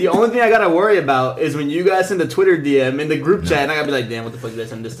lie. The only thing I gotta worry about is when you guys send a Twitter DM in the group chat, and I gotta be like, damn, what the fuck did I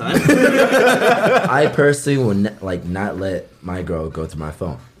send this time? I personally will not let my girl go through my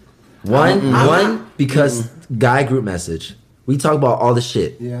phone. One because guy group message. We talk about all the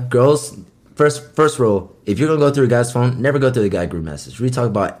shit. Yeah. Girls, first rule. If you're gonna go through a guy's phone, never go through the guy group message. We talk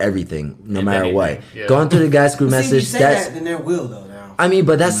about everything, no If matter anything, what. yeah. Going through the guy's group See, if you message. say That's. that, then there will though now. I mean,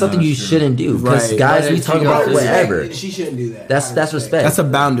 but that's something you shouldn't do because Right. guys, But we if talk she about goes- whatever. She shouldn't do that. That's respect. That's a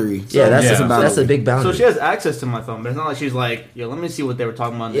boundary. Yeah, that's Yeah. a boundary. That's a big boundary. So she has access to my phone, but it's not like she's like, yo, let me see what they were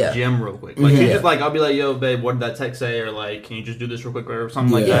talking about in Yeah. the gym real quick. Like, she's Yeah. just like, I'll be like, yo, babe, what did that text say? Or like, can you just do this real quick or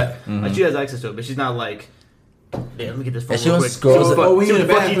something like Yeah. that? Like, she has access to it, but she's not like, yeah, let me get this phone And she real wants quick. to scroll- See what the Oh, we fuck- in see the what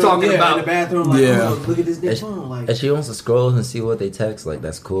the fuck you bathroom. talking Yeah, about? in the bathroom. Like, Yeah. oh, look at this new phone. Like, If she wants to scroll and see what they text, like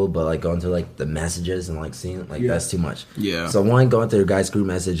that's cool. But like going through like the messages and like seeing like that's too much. Yeah. So one going through a guy's group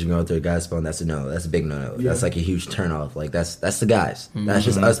message and going through a guy's phone, that's a no. That's a big no. Yeah. That's like a huge turn off. Like that's the guys. That's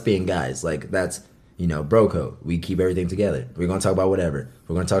just us being guys. Like that's bro code. We keep everything together. We're gonna talk about whatever.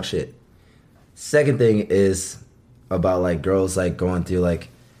 We're gonna talk shit. Second thing is about like girls like going through like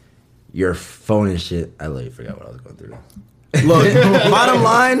your phone and shit. I literally forgot what I was going through. Look, bottom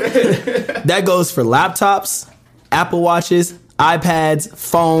line, that goes for laptops, Apple Watches, iPads,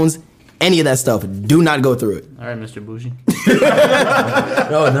 phones, any of that stuff. Do not go through it. All right, Mr. Bougie.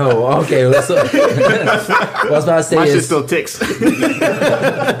 No. Okay. So, what I was about to say My shit is still ticks.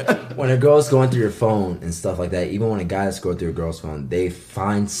 when a girl's going through your phone and stuff like that, even when a guy's going through a girl's phone, they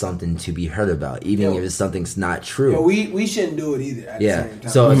find something to be hurt about, even if it's something's not true. yeah, we shouldn't do it either. At the Yeah. same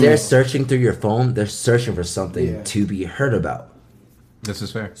time. So if they're searching through your phone, they're searching for something Yeah. to be hurt about. This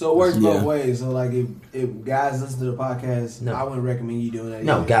is fair. So it works both Yeah. ways. So like if guys listen to the podcast, No. I wouldn't recommend you doing that.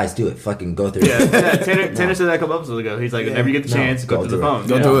 No, either. guys, do it. Fucking go through Yeah, it. Tanner said that a couple episodes ago. He's like, Yeah. whenever you get the No, chance, go go through the through it. phone.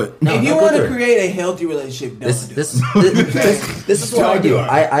 Go Yeah. do it. No, If you no, go want to through it. create a healthy relationship, don't This do this it. this is what I do.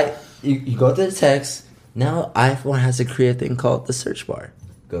 You go to the text. Now iPhone has to create a thing called the search bar.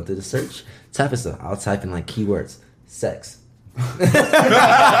 Go through the search, type in stuff. I'll type in like keywords, sex,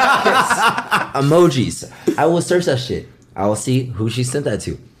 emojis. I will search that shit. I will see who she sent that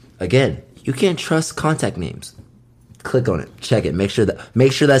to. Again, you can't trust contact names. Click on it, check it, make sure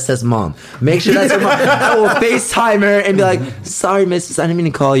that says mom. Make sure that's her mom. I will FaceTime her and be like, sorry, missus, I didn't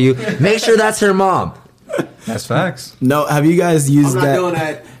mean to call you. Make sure that's her mom. That's facts. No, have you guys used I'm not doing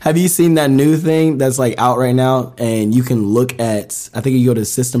that. Have you seen that new thing that's like out right now? And you can look at, I think you go to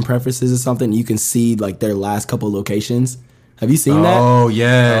system preferences or something. You can see like their last couple locations. Have you seen that? Oh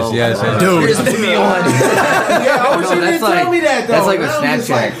yes, yes. Dude. Here's the me on. Yeah, I wish No, you that's didn't like- tell me that though. that's like with Now I'm just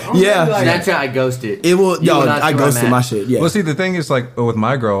Snapchat. I'm Yeah. like, Snapchat, I ghost it. It will. You Yo, will not I see where I'm ghosted at. my shit. Yeah. Well, see, the thing is, like with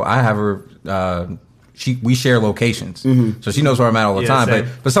my girl, I have her. We share locations, so she knows where I'm at all the Yeah, time. same.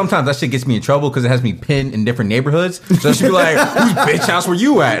 But sometimes that shit gets me in trouble because it has me pinned in different neighborhoods. So she'll be like, "Whose bitch house were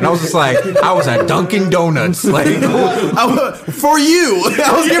you at?" And I was just like, "I was at Dunkin' Donuts." Like, For you.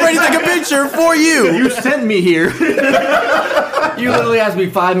 I was getting ready to take a picture for you. You sent me here. You literally asked me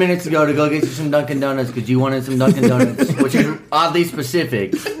 5 minutes ago to go get you some Dunkin' Donuts because you wanted some Dunkin' Donuts, which is oddly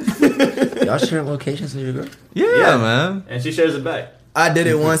specific. Y'all sharing locations with your girl? yeah, man. And she shares it back. I did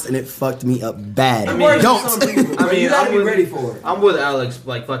it once and it fucked me up bad. It works for Don't. some people, bro. You gotta be ready for it. I'm with Alex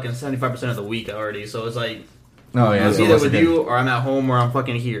like fucking 75% of the week already, so it's like Oh yeah. I'm so either once with again- you or I'm at home or I'm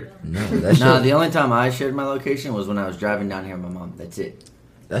fucking here. No, that shit, Nah, the only time I shared my location was when I was driving down here with my mom. That's it.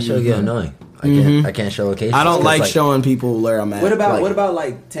 that shit get annoying. I can't show locations. I don't It's like showing people where I'm at. What about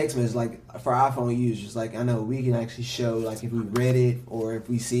like text messages, like for iPhone users? Like I know we can actually show like if we read it or if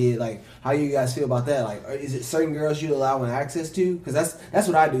we see it. Like how you guys feel about that? Like is it certain girls you allow access to? Because that's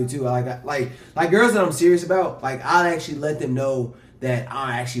what I do too. Like girls that I'm serious about. Like I'll actually let them know that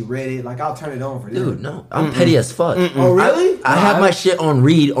I actually read it. Like I'll turn it on for them. Dude, no, I'm petty as fuck. Oh really? I have my shit on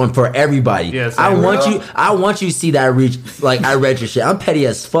read on for everybody. Yes, I same. want you to see that I read your shit. I'm petty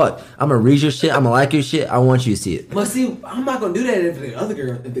as fuck. I'm gonna read your shit. I'm gonna like your shit. I want you to see it. But see, I'm not gonna do that if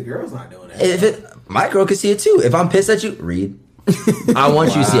the girl's not doing that. My girl can see it too. If I'm pissed at you, read. I want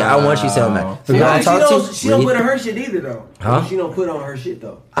you to see it. I want you to see it. If the girl I talk to, She don't read. put on her shit either though. Huh? She don't put on her shit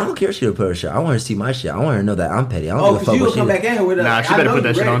though. I don't care if she don't put her shit. I want her to see my shit. I want her to know that I'm petty. I don't Oh, give a because fuck you what will she come do. Oh, back in here with Nah, she better put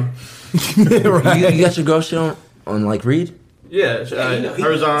that shit on. You got your girl shit on like read? Yeah, Yeah, you know,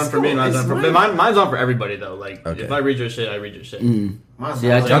 hers on for me, and mine's on for it's mine's on for everybody though. Like Okay. if I read your shit, I read your shit. See,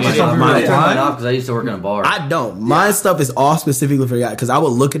 I Y'all turned just mine don't read it off online? because I used to work in a bar. I don't. My stuff is all specifically for that because I would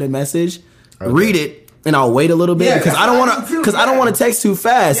look at a message, read it, and I'll wait a little bit Yeah, because that's I don't what I want do too, to I don't yeah. want to text too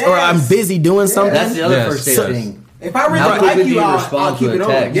fast or I'm Yes. busy doing something. That's the other Yes. first date So- thing. If I really How like quickly do you, you I'll respond keep to a it on.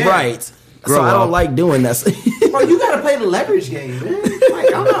 text? Yeah. Right. So Grow I don't up. like doing that. Bro, you gotta play the leverage game, man.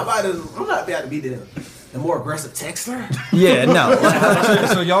 Like I'm not about to be the more aggressive texter. Yeah, no.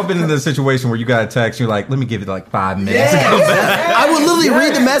 So y'all been in the situation where you got a text, you're like, let me give it like 5 minutes. I would literally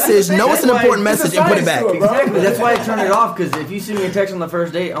read the message, know it's an important It's a message, and put it science back. to it, bro. Exactly. That's why I turn it off because if you send me a text on the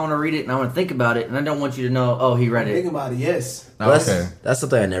first date, I want to read it and I want to think about it, and I don't want you to know, oh, he read Think it. about it, yes. Well, Okay. that's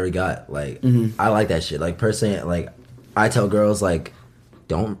something I never got. Like, I like that shit. Like, personally, like, I tell girls, like,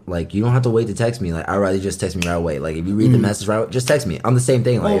 you don't have to wait to text me. Like, I'd rather just text me right away. Like, if you read the message right away, just text me. I'm the same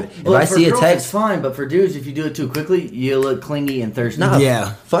thing. Like, if I for see a girls, text, it's fine, but for dudes, if you do it too quickly, you look clingy and thirsty. nah,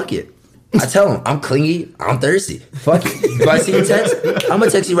 Yeah. fuck it. I tell them, I'm clingy, I'm thirsty. Fuck it. If I see a text, I'm gonna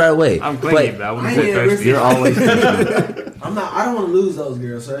text you right away. I'm clingy, But but I wouldn't I say ain't thirsty. You're always thirsty. I don't want to lose those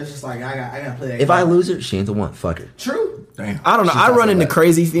girls, so it's just like I gotta play that. if I game. lose her, she ain't the one. Fuck her. True. I don't know. I run into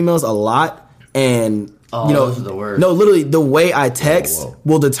crazy females a lot, and Oh, you know, those are the worst. no, literally, the way I text Whoa.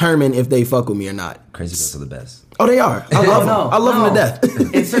 will determine if they fuck with me or not. Crazy girls are the best. Oh, they are. I love them. No, I love them to no.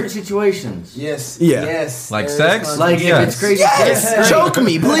 death. In certain situations. Yes. Yeah. Yes. Like There is sex? fun. Like Yes. if it's crazy Yes, sex, choke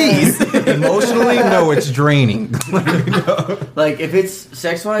me, please. Emotionally, no, it's draining. like if it's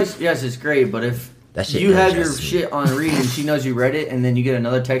sex wise, yes, it's great. But if That shit you have your digests me. shit on read and she knows you read it, and then you get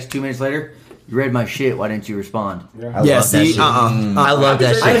another text 2 minutes later, you read my shit. Why didn't you respond? I Yeah, love that see, shit. I I love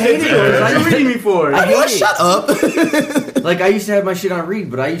that shit. I hate it. What are you reading me for? I hate What? it. Shut up. Like I used to have my shit on read,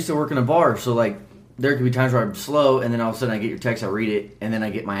 but I used to work in a bar, so like there could be times where I'm slow, and then all of a sudden I get your text, I read it, and then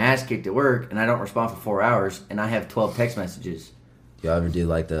I get my ass kicked at work, and I don't respond for 4 hours, and I have 12 text messages. Y'all ever do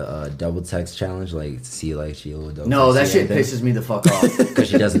like the double text challenge? Like to see like she will double No, that text shit pisses me the fuck off. because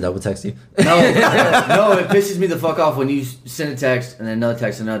she doesn't double text you. No, it pisses me the fuck off when you send a text and then another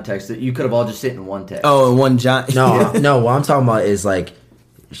text that you could have all just sent in one text. Oh, and one giant. No, no. What I'm talking about is like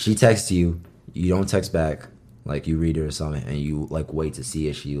she texts you, you don't text back, like you read her or something, and you like wait to see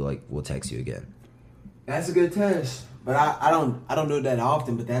if she like will text you again. That's a good test. But I don't do that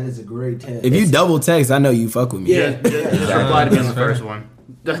often. But that is a great test. If you double text, I know you fuck with me. Yeah. Just reply to me on the first one.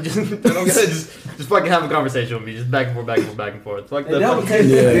 just fucking have a conversation with me. Just back and forth, back and forth, back and forth. Fuck The the double fucking- text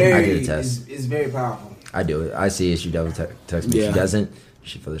Yeah. I did is a test. very powerful. I do it. I see if she double text me. If Yeah. she doesn't,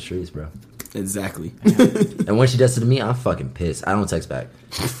 she for the streets, bro. Exactly. And when she does it to me, I'm fucking pissed. I don't text back.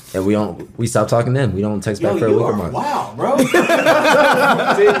 And we stop talking then. We don't text back for a you week or are month. wow, bro.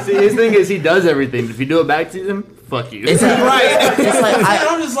 See, his thing is he does everything. If you do it back to him, fuck you. It's like, it's like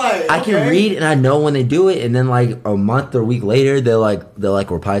I'm just like, I can okay. read and I know when they do it, and then like a month or a week later, they'll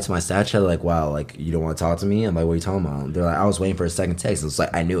reply to my Snapchat like, "Wow, like you don't want to talk to me." I'm like, "What are you talking about?" They're like, "I was waiting for a second text." It's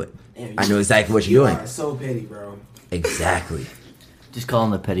like I knew it. Damn, I knew exactly what you're doing. Are so petty, bro. Exactly. Just call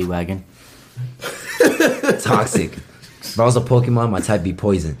him the petty wagon. Toxic. If I was a Pokemon, my type be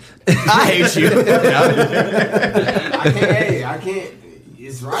poison. I hate you. I can't.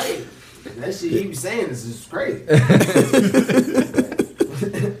 It's right. That shit he be saying is just crazy.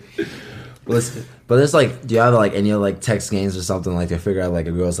 But there's like, do you have like any like text games or something like to figure out like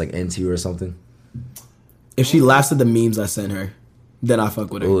a girl's like into you or something? If she laughs at the memes I send her, then I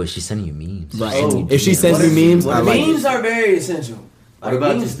fuck with her. Oh, she's sending you memes. Right. Oh, If she sends me memes, I like Memes it. are very essential. What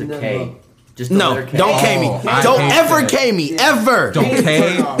about memes just the do nothing K? wrong. Just the No, letter K. don't K me. I Don't hate ever that. K me. Ever. Don't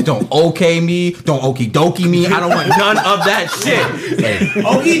K, don't OK me, don't okie dokie me. I don't want none of that shit. Hey,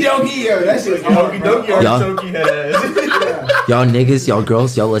 Okie dokie, yo, that shit was hard, bro. y'all niggas, y'all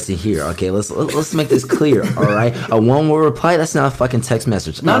girls, y'all listen here. Okay, let's make this clear. All right, a one-word reply, that's not a fucking text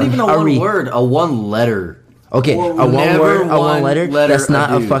message. Not even a one word, a one letter. Okay, Well, a one never word, a one one letter, letter that's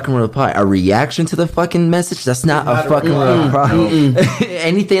not a dude. fucking reply. A reaction to the fucking message, that's not a fucking reply.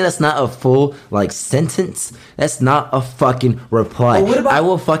 Anything that's not a full like sentence, that's not a fucking reply. But what about- I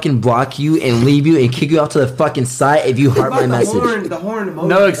will fucking block you and leave you and kick you off to the fucking side if you heart What my about message. the horn emoji.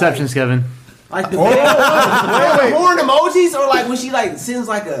 No exceptions, Kevin. Like the horn emojis, or like when she like sends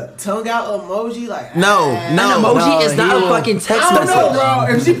like a tongue out emoji, like No, An no. emoji is not he a will- fucking text I don't know, message.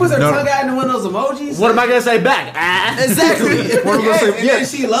 bro. If she puts her No. tongue out into one of those emojis, What am I gonna say back? Ah. Exactly. Yeah, and then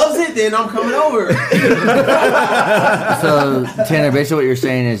she loves it, then I'm coming over. So, Tanner, basically what you're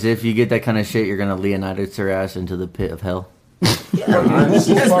saying is if you get that kind of shit, you're going to Leonidas her ass into the pit of hell. That's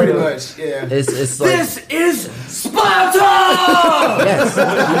pretty much, yeah. It's like is Sparta!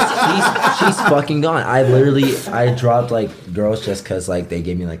 yes, she's fucking gone. I dropped like girls just cause like they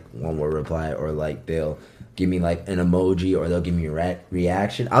gave me like one word reply or like they'll give me like an emoji or they'll give me a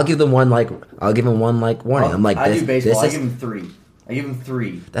reaction. I'll give them one warning. I'm like I this. do baseball. This I is, give him three. I give him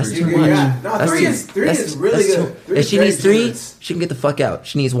three. that's Three. too Yeah, much. yeah. No, That's three too- is that's- really that's good. too- Three If is she very needs three, generous. she can get the fuck out.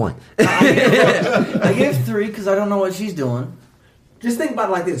 She needs one. I give three because I don't know what she's doing. Just think about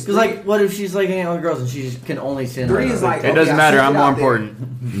it like this. Because, like, what if she's, like, hanging out with girls and she can only send Three like, is like It doesn't I matter. sent I'm it more out there.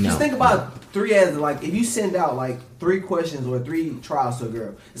 important. No. Just think about three as like if you send out like 3 questions or 3 trials to a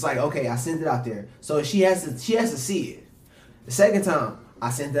girl. It's like okay, I sent it out there, so she has to see it. The second time I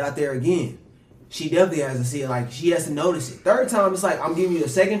sent it out there again, she definitely has to see it. Like she has to notice it. Third time it's like I'm giving you a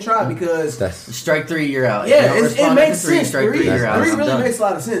second try because That's strike three, you're out. If yeah, you don't it respond makes after three, sense. Strike three, you're out. Three I'm really done. makes a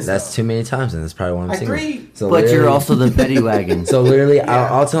lot of sense. that's too many times, and that's probably why I'm Like single. three- So But you're literally- also the petty wagon. So literally, Yeah.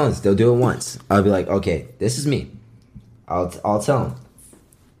 I'll tell them. They'll do it once. I'll be like, okay, this is me. I'll tell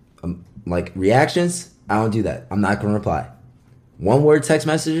them. Like reactions, I don't do that. I'm not gonna reply. One word text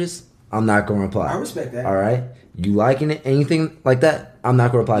messages, I'm not gonna reply. I respect that. All right. You liking it? Anything like that? I'm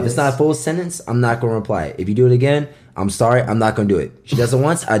not gonna reply. If it's Yes. not a full sentence, I'm not gonna reply. If you do it again, I'm sorry. I'm not gonna do it. She does it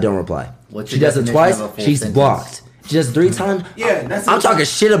once, I don't reply. What's She your does it definition twice, of a full she's sentence? blocked. She does it 3 times. Yeah, that's I'm talking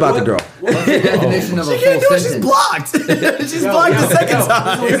shit about the girl. What's the definition of a She can't do full it. She's sentence? blocked. She's blocked the second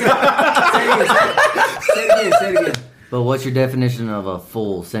time. Say it again. But what's your definition of a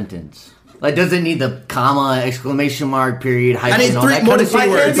full sentence? Like, does it need the comma, exclamation mark, period, hyphen, need all three- that more kind of than shit?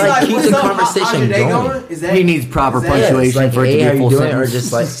 three words. Like, keep what's the up? conversation How's your day going. Is that, He needs proper is that- punctuation. Yeah, it's like, for it to hey, be a how you full doing? sentence. Or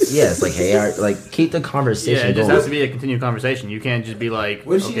just like, yeah, it's like, hey, like keep the conversation Yeah, it just going. has to be a continued conversation. You can't just be like,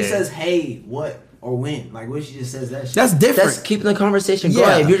 What if she okay. just says, hey, what, or when? Like, what if she just says that shit? That's different. That's keeping the conversation Yeah.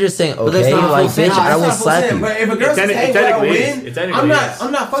 going. If you're just saying, that's okay, not a like, full bitch, sentence. I will That's not slap what I'm you. saying, But if a girl It says, hey, what, or technically is. when, It technically I'm not is.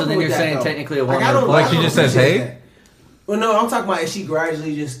 fucking So then with you're that, saying though. technically a Like, one I don't reply. I Like she don't just says, appreciate hey? that. Well, no, I'm talking about if she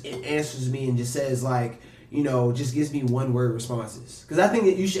gradually just answers me and just says, like, you know, just gives me one word responses. Because I think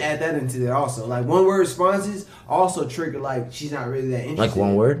that you should add that into that also. Like, one word responses also trigger, like, she's not really that interested. Like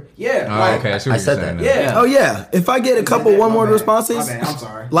one word? Yeah. Oh, like, okay. I see I what said you're saying. that. now. Yeah. Oh yeah. If I get a couple My one-word bad. responses, My bad. I'm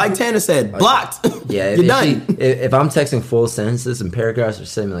sorry. like Tanner said, blocked. Yeah, You're done. If I'm texting full sentences and paragraphs or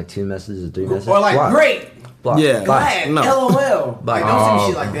sending me like 2 messages or 3 messages, Or like, block. great, Block. Yeah. Block. glad, No. LOL. Like, don't say Oh,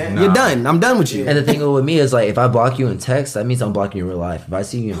 shit like that. no. You're done. I'm done with you. And the thing with me is like, if I block you in text, that means I'm blocking you in real life. If I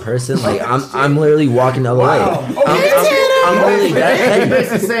see you in person, like I'm literally walking the other way. I'm literally that You're petty.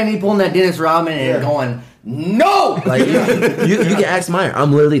 basically saying he pulling that Dennis Rodman and going, no! Like you can ask Meyer.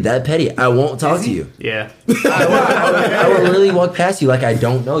 I'm literally that petty. I won't talk to you. Yeah. I will literally walk past you like I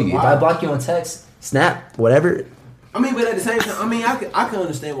don't know you. If I block you on text, Snap, whatever, I mean, but at the same time, I mean, I can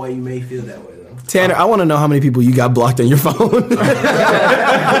understand why you may feel that way though. Tanner, I want to know how many people you got blocked on your phone.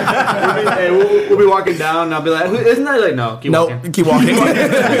 Hey, we'll be walking down, and I'll be like, "Isn't that like no?" Keep walking. Nope, keep walking.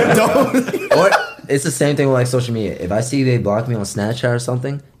 Don't. Or it's the same thing with like social media. If I see they block me on Snapchat or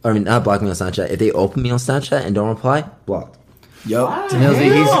something, or I mean not block me on Snapchat, if they open me on Snapchat and don't reply, blocked. Yo, Millsy,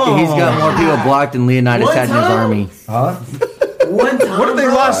 he's got more people blocked than Leonidas One had in his time? army. Huh? One time. What if they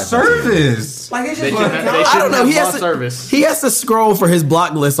bro? lost service? Like it's They just shouldn't one have- time. they I don't know. He has lost to. service. He has to scroll for his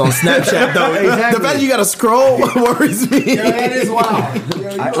block list on Snapchat though. Exactly. The fact that you got to scroll worries me. Yo, that is wild.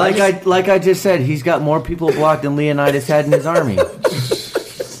 Yo, you Like I just said, he's got more people blocked than Leonidas had in his army.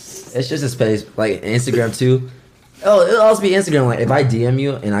 It's just a space like Instagram too. Oh, it'll also be Instagram. Like if I DM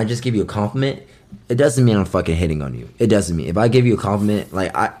you and I just give you a compliment, it doesn't mean I'm fucking hitting on you. It doesn't mean if I give you a compliment,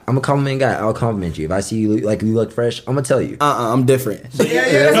 like I'm a compliment guy. I'll compliment you. If I see you you look fresh, I'm gonna tell you. I'm different.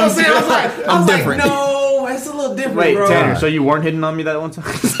 Yeah, that's what I'm saying. I was different. like, no, it's a little different, Wait, bro. Tanner. So you weren't hitting on me that one time?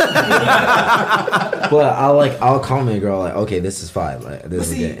 But I'll compliment a girl like, okay, this is fine. Like this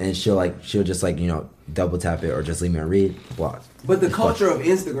is see- good, and she'll just like double tap it or just leave me a read, block. But the culture of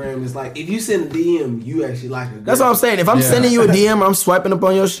Instagram is like, if you send a DM, you actually like a girl. That's what I'm saying. If I'm sending you a DM, I'm swiping up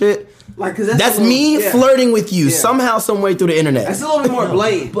on your shit. Like, cause That's a little- me yeah. flirting with you Yeah. somehow, some way through the internet. That's a little bit more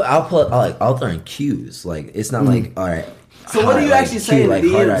blatant. But I'll throw in cues. Like it's not like all right. So what do you actually say in the like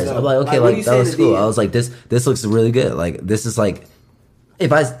DMs, hard eyes. though? I'm like okay, Like, what do like you that say in looks the cool. DMs? I was like this looks really good. Like this is like.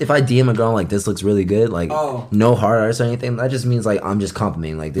 If I DM a girl like this looks really good, like no hard eyes or anything, that just means like I'm just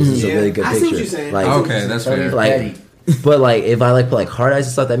complimenting. Like this is a Yeah. really good I picture. see what you're saying. Like, Okay, that's fair. like, but like if I like put like hard eyes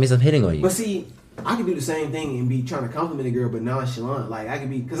and stuff, that means I'm hitting on you. But see, I could do the same thing and be trying to compliment a girl, but nonchalant. Like I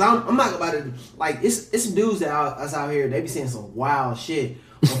could be, cause I'm not about to. Like it's some dudes that's out here. They be saying some wild shit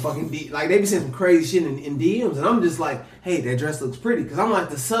on fucking like they be saying some crazy shit in DMs, and I'm just like, hey, that dress looks pretty, cause I'm like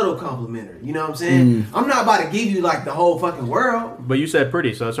the subtle complimenter. You know what I'm saying? I'm not about to give you like the whole fucking world. But you said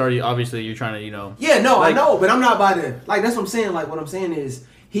pretty, so it's already obviously you're trying to Yeah, no, Like- I know, but I'm not about to. Like that's what I'm saying. Like what I'm saying is.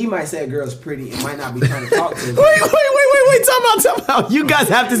 He might say a girl's pretty and might not be trying to talk to him. Wait, time out. You guys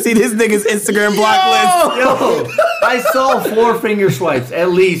have to see this nigga's Instagram block list. Yo, I saw 4 finger swipes,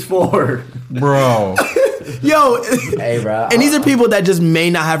 at least 4. Bro. Yo, Hey, bro. and these are people that just may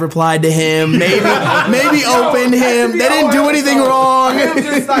not have replied to him, maybe opened him. They didn't do anything wrong. Him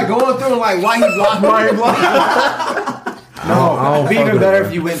just like going through like why he blocked me. It'd be even better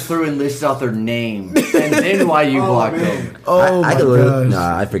if you went through and listed out their name and then why you blocked them. Oh my I could god.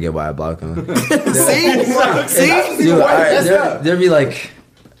 Nah, I forget why I blocked him. See? Dude, all right, there'd be like,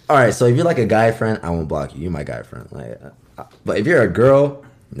 all right, so if you're like a guy friend, I won't block you. You're my guy friend. Like, but if you're a girl,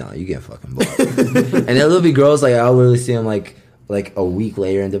 no, you get fucking blocked. And there'll be girls like I'll literally see them like a week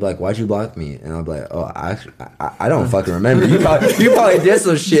later, and they're like, "Why'd you block me?" And I'll be like, "Oh, I don't fucking remember. You probably did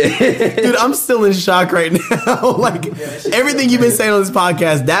some shit." Dude, I'm still in shock right now. Like everything you've been saying on this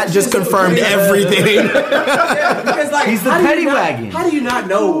podcast, that just confirmed everything. Because like He's the how do you petty not- wagon. How do you not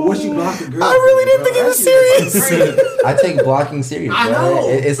know what you blocked a girl? I really didn't for, think he bro? was That shit is serious. crazy. I take blocking serious. I bro. know.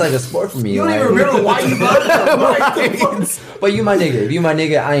 It's like a sport for me. You don't like- even remember why you blocked them. Right? But you my nigga. If you my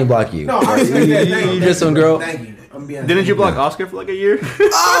nigga, I ain't block you. No, I respect that. Thank You just some girl. Thank you. I'm being Didn't you block Oscar for like a year?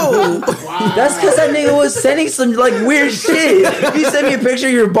 Oh, That's because that nigga was sending some like weird shit. If you send me a picture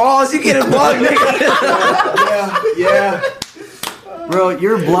of your balls, you get a block, nigga. Yeah. Bro,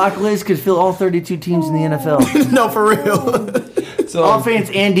 your block list could fill all 32 teams in the NFL. no, for real. So, Offense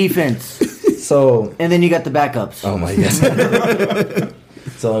and defense. so And then you got the backups. oh my god.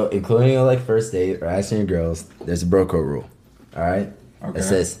 So, including a like first date or asking your girls, there's a bro code rule. All right. Okay. It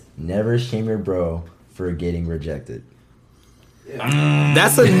says never shame your bro for getting rejected.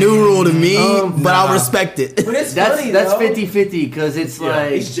 That's a new rule to me, but I'll respect it. But it's funny That's though. 50-50 because it's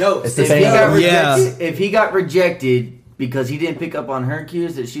like It's jokes. It's if the he, same. got Yeah. rejected, if he got rejected because he didn't pick up on her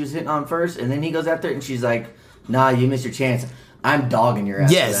cues that she was hitting on first, and then he goes after it and she's like, "Nah, you missed your chance. I'm dogging your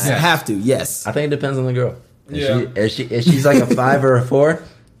ass." Yes, for that." have to. Yes. I think it depends on the girl. Yeah. If she's like a 5 or a 4,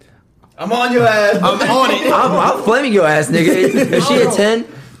 I'm on your ass. I'm on it. I'm flaming your ass, nigga. If she a 10,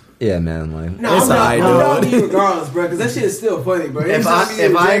 yeah, man, like. No, It's I'm not. alright, I'm dude. dogging you regardless, bro. Because that shit is still funny, bro. If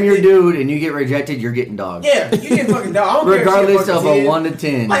I'm your dude and you get rejected, you're getting dogged. yeah, you get fucking dog. I don't care if she Regardless fucking of a 10. 1 to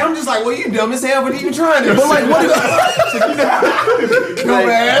 10. Like I'm just like, well, you dumb as hell for even trying to. But like, what if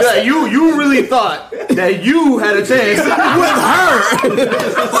Yeah, you really thought that you had a chance. with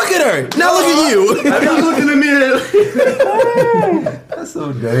her? Look at her. Now look at you. I was looking in the mirror. That's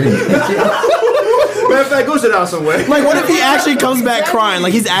so dirty. Matter of fact, go sit down somewhere. Like, what if he actually comes back crying?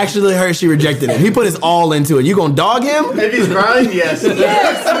 Like, he's actually hurt she rejected him. He put his all into it. You gonna dog him? If he's crying, yes. You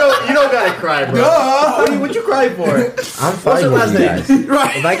don't gotta cry, bro. What you cry for? I'm fighting What's with your you last guys.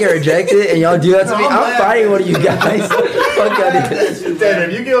 Right. If I get rejected and y'all do that to me, I'm fighting one of you guys. Fuck y'all niggas. Dan,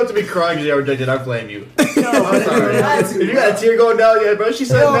 if you get up to me crying because you got rejected, I blame you. No, I'm sorry. If you got a tear going down, yeah, bro. She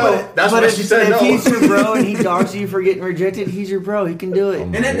said no. That's But when she said if no. he's your bro and he dogs you for getting rejected, he's your bro. He can do it.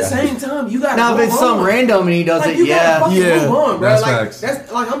 And at the same time, you got Now, if it's some random and he does like, it, you yeah. gotta fucking move on, bro. That's Like facts.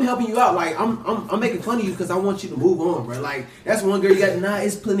 that's like I'm helping you out. Like I'm making fun of you because I want you to move on, bro. Like that's one girl you got. Nah,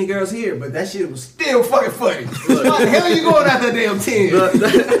 it's plenty of girls here, but that shit was still fucking funny. Why the hell you going after that damn 10?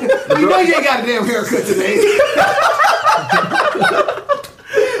 You know you ain't got a damn haircut today.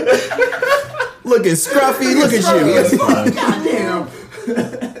 Looking scruffy. Look at you.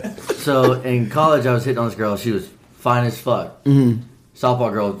 Goddamn. So in college, I was hitting on this girl. She was fine as fuck.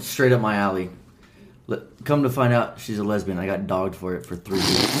 Softball girl, straight up my alley. Come to find out, she's a lesbian. I got dogged for it for 3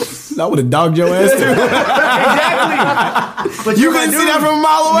 weeks. I would have dogged your ass too. But You couldn't see that from a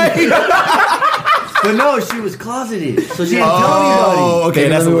mile away. But no, she was closeted, so she didn't tell anybody. Oh, okay,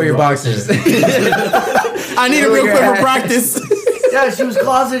 that's where what your you're boxers. I need it real quick for practice. Yeah, she was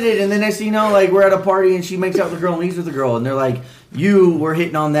closeted, and the next thing you know, like we're at a party, and she makes out with the girl and leaves with the girl, and they're like, "You were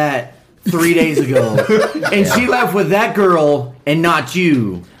hitting on that 3 days ago," and she left with that girl and not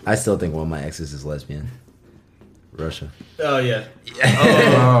you. I still think one of my exes is lesbian. Russia. Oh yeah.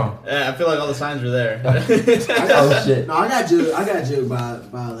 Oh. Yeah, I feel like all the signs were there. Oh shit. No, I got jugged by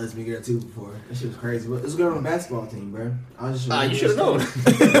a lesbian girl too before. That shit was crazy. But it was a girl on the basketball team, bro. I was just You should have known.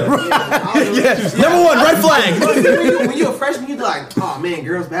 Yes. Number one, red flag. When you're a freshman, you're like, oh man,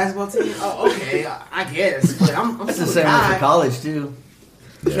 girls basketball team. Oh, okay, I guess. But I'm It's the still a same way guy. for college too.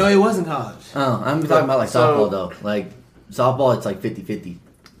 No, it wasn't college. Oh, I'm talking about like So- softball though. Like softball, it's like 50-50.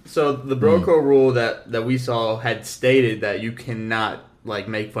 So the bro code rule that we saw had stated that you cannot like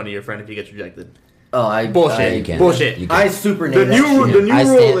make fun of your friend if he gets rejected. Oh, Bullshit. You can. Bullshit. You can. I super The named that new shit. the new I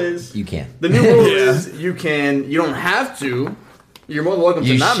rule stand- is you can. the new rule is you don't have to. You're more than welcome to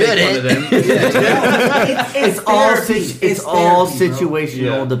You not make fun of them. It's all therapy. it's all therapy, bro.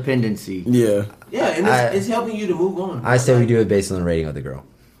 situational Yeah. dependency. Yeah, Yeah, and it's helping you to move on. I say we do it based on the rating of the girl.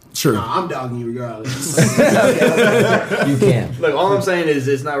 true. Nah, I'm dogging you regardless. You can. Look, all I'm saying is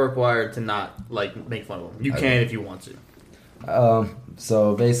it's not required to not like make fun of them. You can if you want to.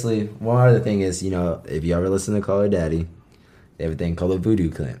 So basically, one other thing is, if you ever listen to Call Her Daddy, they have a thing called a voodoo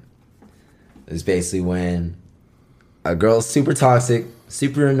clamp. It's basically when a girl's super toxic,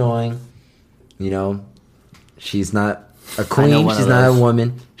 super annoying, she's not a queen, one she's of not a those.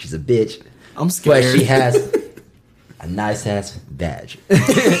 woman, she's a bitch, I'm scared. but she has a nice ass badge.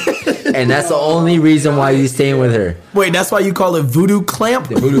 And that's the only reason why you staying with her. Wait, that's why you call it voodoo clamp?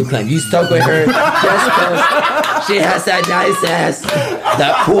 The voodoo clamp. You stuck with her just because she has that nice ass,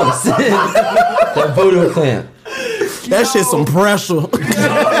 that puss. The voodoo clamp. That shit's some pressure.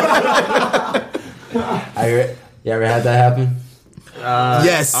 You ever had that happen?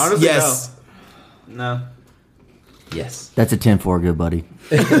 Yes, Honestly, yes. No. Yes, That's a 10-4, good buddy.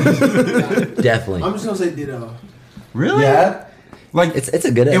 definitely. I'm just gonna say ditto. Really? Yeah, Like it's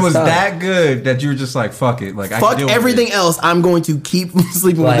a good. it was song. that good that you were just like, fuck it. Like I Fuck can deal with everything it. else. I'm going to keep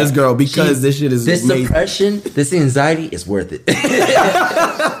sleeping Like, with this girl because this shit is This amazing. depression, this anxiety is worth it.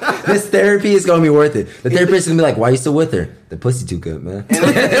 This therapy is gonna be worth it. The therapist is gonna be like, "Why are you still with her? The pussy too good, man." You're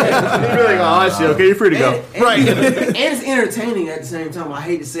like, oh, I see. Okay, you're free to go. Right. And it's entertaining at the same time. I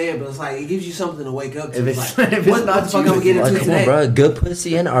hate to say it, but it's like it gives you something to wake up to. If It's it's- like, if it's what not the fuck you, I'm gonna get Like, into come on, today? bro. Good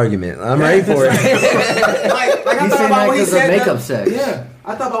pussy and argument. I'm ready for it. Like I You thought saying about that what he 'cause of said. makeup sex. Yeah,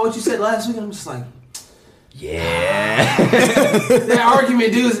 I thought about what you said last week, and I'm just like, Yeah. that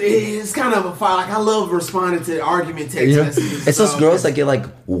argument, dude, it's kind of a fire. Like I love responding to argument text messages. It's those So, girls that get like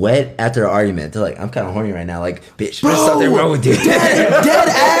wet after an argument. They're like, "I'm kind of horny right now." Like, bitch, there's something wrong with you. Dead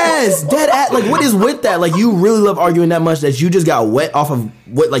ass. Like, what is with that? Like, you really love arguing that much that you just got wet off of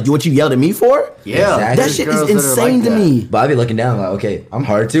what you yelled at me for? Yeah, Exactly. That there's shit girls is that are insane like to that. me. But I be looking down like, okay, I'm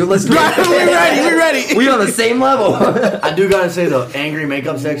hard too. Let's go. Right, we ready. We on the same level. I do gotta say though, angry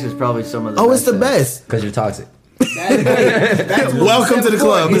makeup sex is probably some of the. Oh, it's the sex. best. Because you're toxic. that's what Welcome we said to the before.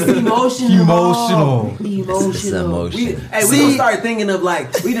 club. It's emotional. Emotional. It's emotion. We See- gonna start thinking of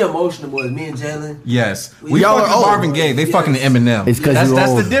like we the emotional boys. Me and Jalen. Yes. We Y'all are fucking old. Marvin Gaye. They Yes. fucking Eminem. It's 'cause that's you that's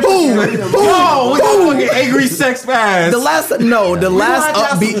old. the difference. Yo, we got fucking angry sex fast. The last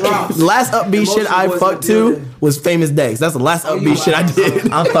upbeat shit I fucked to was Famous Dex. That's the last upbeat shit I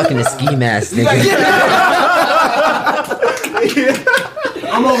did. I'm fucking a ski mask, nigga.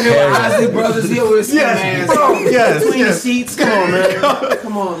 I'm I'm over here with Isaac Brothers here with some ass. Yes, Between the seats. Come on, man.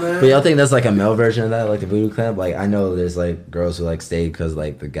 Come on, man. But y'all think that's like a male version of that, like the voodoo club? Like I know there's like girls who like stay because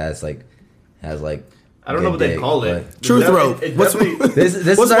like the guys like has like. I don't know what they call it. Truth rope. What's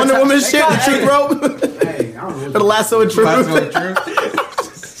This What's is Wonder Woman's shit? The truth rope? Hey, I don't know. Or the lasso of truth? Truth rope.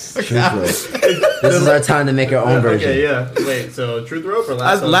 This is our time to make our own version. Okay, yeah. Wait, so truth rope or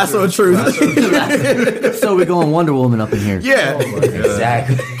lasso? Lasso of truth. So we going Wonder Woman up in here. Yeah.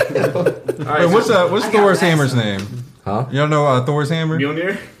 Exactly. All right, Wait, what's Thor's hammer's name? Huh? You don't know Thor's hammer?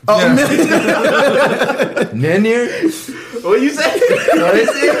 Mjolnir? Mjolnir? What you say? What is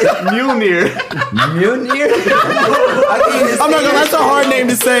it? Mjolnir. Mjolnir? I'm not gonna. That's a hard name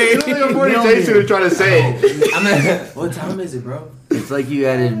to say. Jason was trying to say it. What time is it, bro? It's like you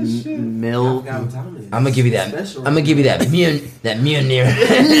added I mill. forgot what time it is. I'm gonna give you that. Special. I'm gonna give you that Mjolnir.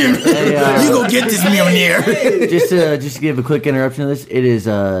 Hey, You go get this Mjolnir. just to give a quick interruption to this, it is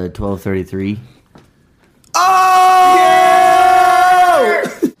 12:33. Oh!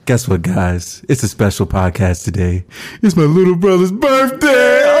 Guess what, guys? It's a special podcast today. It's my little brother's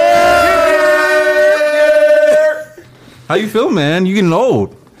birthday. How you feel, man? You getting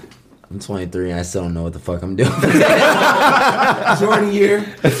old? I'm 23 and I still don't know what the fuck I'm doing. Jordan year.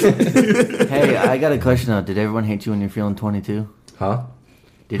 Hey, I got a question though. Did everyone hate you when you're feeling 22? Huh?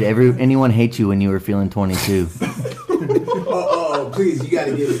 Did anyone hate you when you were feeling 22? Oh, please, you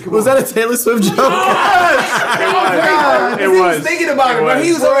gotta get it. Come Was on. that a Taylor Swift joke? He was thinking about it, bro.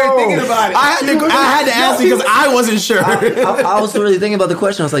 He was already thinking about it. I had to ask because I wasn't sure. I was really thinking about the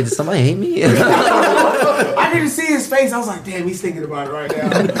question. I was like, did somebody hate me? I didn't see his face. I was like, damn, he's thinking about it right now.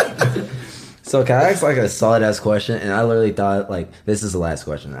 So can I ask like a solid ass question? And I literally thought like this is the last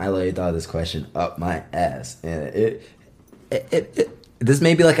question. I literally thought this question up my ass, and this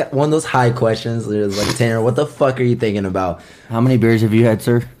may be like one of those high questions. There's like Tanner, what the fuck are you thinking about? How many beers have you had,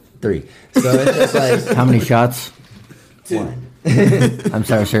 sir? 3. So it's just like How many shots? 1. I'm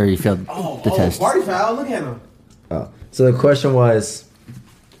sorry, sir. You failed the test. Party foul. Look at him. Oh, so the question was.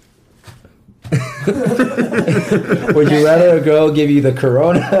 Would you rather a girl give you the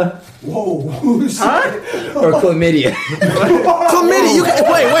corona Whoa. or chlamydia? Chlamydia. You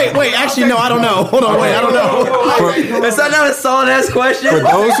can, wait. Actually, no. I don't know. Hold on. Wait. I don't know. Is that not a solid ass question? For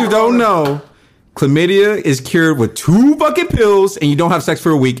those who don't know, chlamydia is cured with 2 fucking pills, and you don't have sex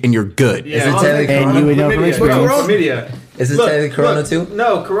for a week, and you're good. Is it technically And corona? you would know from experience. Chlamydia. Is it technically corona too?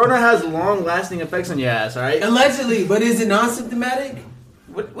 No, corona has long-lasting effects on your ass, alright? Allegedly, but is it non-symptomatic?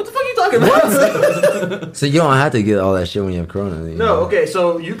 What the fuck are you talking about? So you don't have to get all that shit when you have corona. You No, know? okay,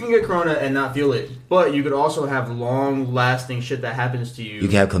 so you can get corona and not feel it, but you could also have long-lasting shit that happens to you. You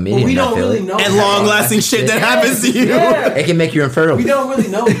can have chlamydia Well, we and not don't feel really it. know. And long-lasting shit that happens to you. It can make you infertile. We don't really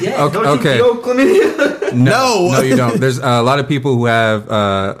know yet. Don't you feel chlamydia? No. you don't. There's a lot of people who have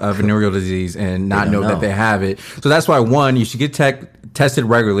a venereal disease and not They know don't that know. they have it. So that's why, one, you should get tested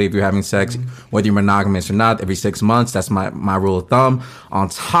regularly if you're having sex, whether you're monogamous or not, every 6 months. That's my rule of thumb. On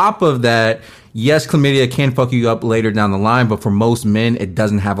top of that, yes, chlamydia can fuck you up later down the line, but for most men, it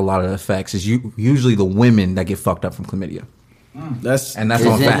doesn't have a lot of effects. It's usually the women that get fucked up from chlamydia. That's And that's Is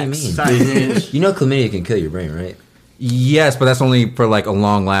on it- facts. You know chlamydia can kill your brain, right? Yes, but that's only for like a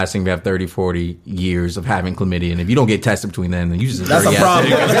long lasting. We have 30, 40 years of having chlamydia. And if you don't get tested between then you just that's a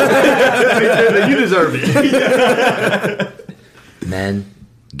problem. You deserve it. Men,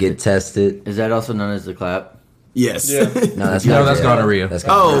 get tested. Is that also known as the clap? Yes. No, that's No, that's gonorrhea. That's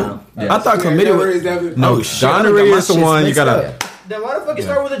Oh, I thought chlamydia was. No, shit, I gonorrhea got my is the shit one you mixed gotta. up. Then why the fuck you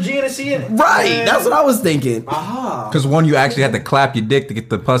start with a G and a C in it? Right. That's what I was thinking. Because one, you actually have to clap your dick to get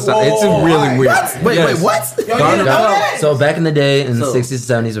the pus out. It's Whoa, really alright. weird. What? Wait, Yes. what? Yo, you didn't know that? So back in the day, in the So- 60s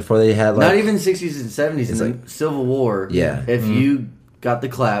and 70s, before they had like Not even 60s and 70s. In like- the Civil War, Yeah. if you got the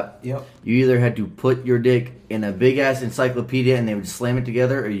clap, Yep. you either had to put your dick in a big ass encyclopedia and they would slam it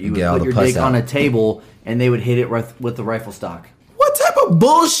together, or you would get all put the your pus dick out. on a table and they would hit it with the rifle stock. What type of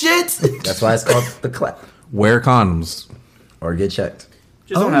bullshit? that's why it's called the clap Wear condoms. or get checked.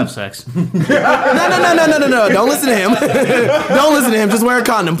 Just don't have sex. No. Don't listen to him. Don't listen to him. Just wear a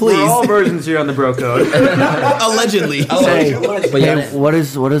condom, We're all please. virgins here on the bro code. Allegedly. Hey, But y'all, hey, what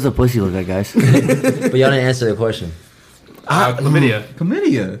does a pussy look like, guys? but y'all didn't answer the question. Chlamydia.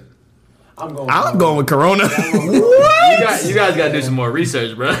 Chlamydia. I'm going with Corona. You guys gotta do some more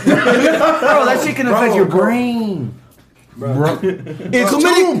research, bro. Bro, that shit can affect your brain.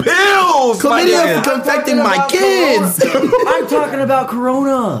 Chlamydia pills. Chlamydia for infecting my kids. I'm talking about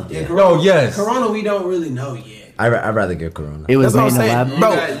Corona. Yeah, Corona. Oh, yes. Corona, we don't really know yet. I'd rather get Corona. It was That's what made I'm in the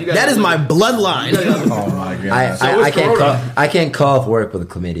lab. saying, bro. You guys That is really- my bloodline. Oh my god. I can't call off work with a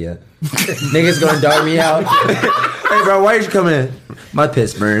chlamydia. Niggas gonna dart me out. Hey bro, why are you coming in? My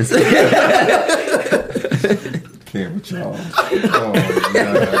piss burns. Can't with y'all. Oh my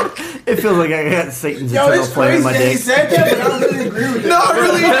god. It feels like I got Satan's Yo, eternal it's flame in crazy my that he dick. said that, but I don't really agree with it. No,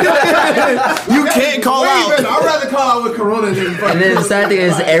 really. You can't call out. I'd rather call out with Corona than And then the sad thing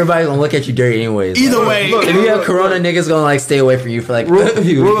is everybody gonna look at you dirty anyways. Either way. If you have Corona, niggas gonna like stay away from you for like a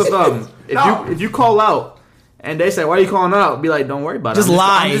few Rule of weeks. thumb: if you call out and they say, "Why are you calling out?" Be like, "Don't worry about it. Just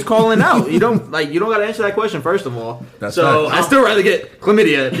lie. I'm just calling out. You don't gotta answer that question first of all. That's so right. I still rather get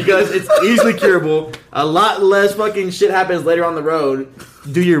chlamydia because it's easily curable. A lot less fucking shit happens later on the road.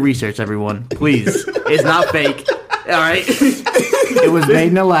 Do your research, everyone. Please. It's not fake. All right. It was made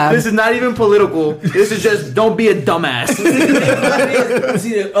in a lab. This is not even political. This is just don't be a dumbass.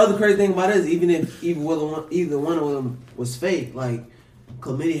 See, the other crazy thing about it is even if either one of them was fake, like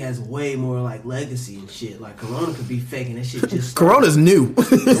chlamydia has way more like legacy and shit. Like Corona could be fake and that shit just Corona's new.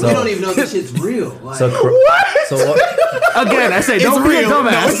 we don't even know if this shit's real. Like, So what? Again, I say don't be a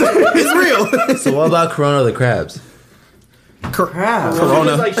dumbass. It's real. So what about Corona the crabs? Crap.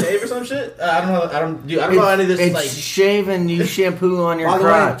 Corona. Just, like shave or some shit. I don't know. I don't know any of this. It's Like shave and you shampoo on your by the way,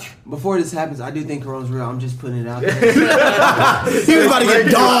 crotch. before this happens, I do think Corona's real. I'm just putting it out there. He was about to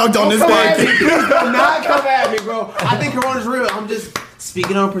get dogged on this Come at me, podcast. please do not come at me, bro. I think Corona's real. I'm just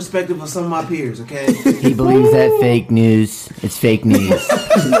speaking on perspective of some of my peers. Okay. He believes that fake news. It's fake news.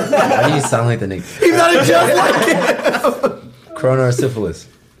 Why do you sound like the nigga? He sounded just like it. Corona or syphilis?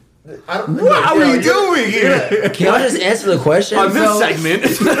 What are we doing here? Can y'all just answer the question? on this segment.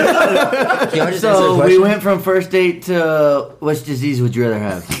 Can y'all just answer the So we question? went from first date to which disease would you rather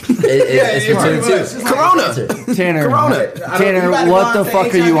have? It's between two. Corona. Answer. Tanner. Corona. Tanner, what the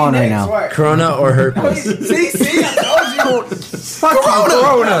fuck are you on right now? Corona or herpes? See, I told you.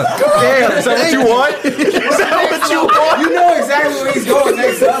 Corona. Damn, is that what you want? Is that what you want? You know exactly where he's going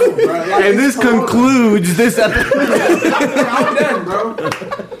next level, bro. Like, And this concludes this episode. I'm done, bro. I'm done.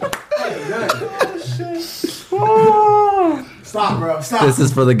 Stop, bro. Stop. This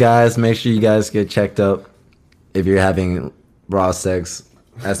is for the guys. Make sure you guys get checked up if you're having raw sex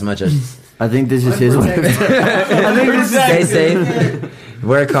as much as. I think this is his way. I think this Stay is safe.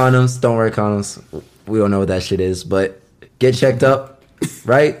 Wear condoms. Don't wear condoms. We don't know what that shit is, but get checked up,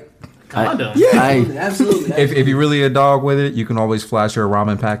 right? Condom. Absolutely, absolutely. If you're really a dog with it, you can always flash her a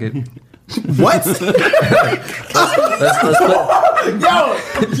ramen packet. What? Let's put,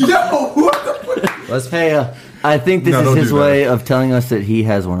 Yo, what the fuck? let's Hey, I think this No, is don't his do that. way of telling us that he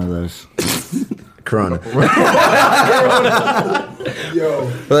has one of those. Corona.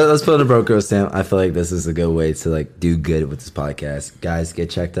 Yo. But let's put on a broke girl stamp. I feel like this is a good way to like do good with this podcast. Guys, get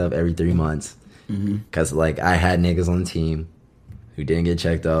checked up every 3 months. Cause like I had niggas on the team who didn't get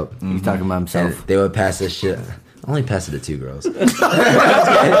checked up. He's talking about And himself. they would pass this shit. I only passed it to 2 girls. But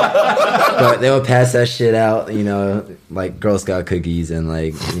they would pass that shit out, you know, like Girl Scout cookies and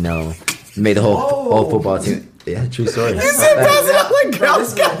like, you know, made the whole football team. Yeah, true story. You said pass it out like Bro, Girl this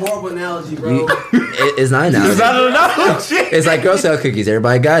is a Scout. horrible analogy, bro. It's not now. It's like Girl Scout cookies.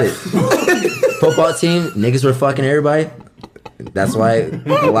 Everybody got it. Football team, niggas were fucking everybody. That's why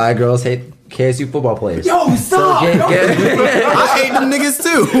a lot of girls hate KSU football players. Yo, stop! I hate them niggas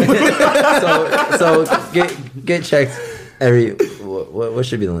too. So get checked every. What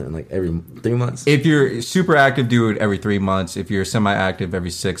should be the limit? Like every 3 months. If you're super active, do it every 3 months. If you're semi-active, every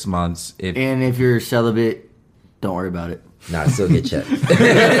 6 months. And if you're celibate, don't worry about it. Nah, still get checked. Do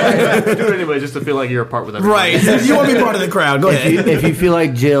it anyway, just to feel like you're a part with everybody. Right. You want to be part of the crowd. Go ahead. If you feel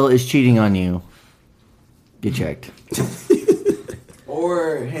like Jill is cheating on you, get checked.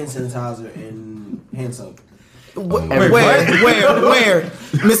 Or hand sanitizer and hand soap. Where?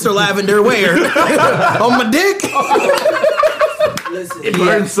 Mr. Lavender, where? On my dick? Listen, It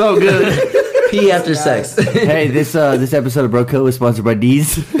burns so good. Pee after sex. Hey, this episode of Bro Code was sponsored by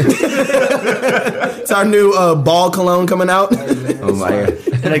D's. It's our new ball cologne coming out. Oh my god.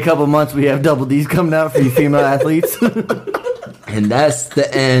 In a couple months, we have Double D's coming out for you female athletes. And that's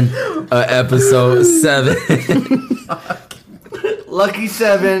the end of episode 7. Lucky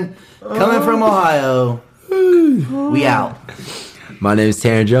 7, coming from Ohio. We out. My name is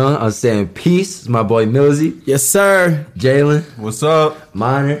Taryn Jones. I'm saying peace. It's my boy Millsy, Yes, sir. Jalen, What's up?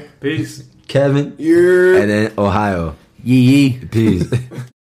 Minor, Peace. Kevin, You're... and then Ohio. Yee. Peace.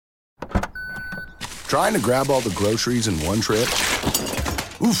 Trying to grab all the groceries in one trip?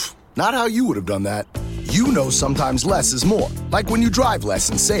 Oof, not how you would have done that. You know sometimes less is more. Like when you drive less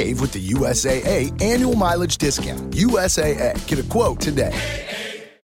and save with the USAA annual mileage discount. USAA. Get a quote today.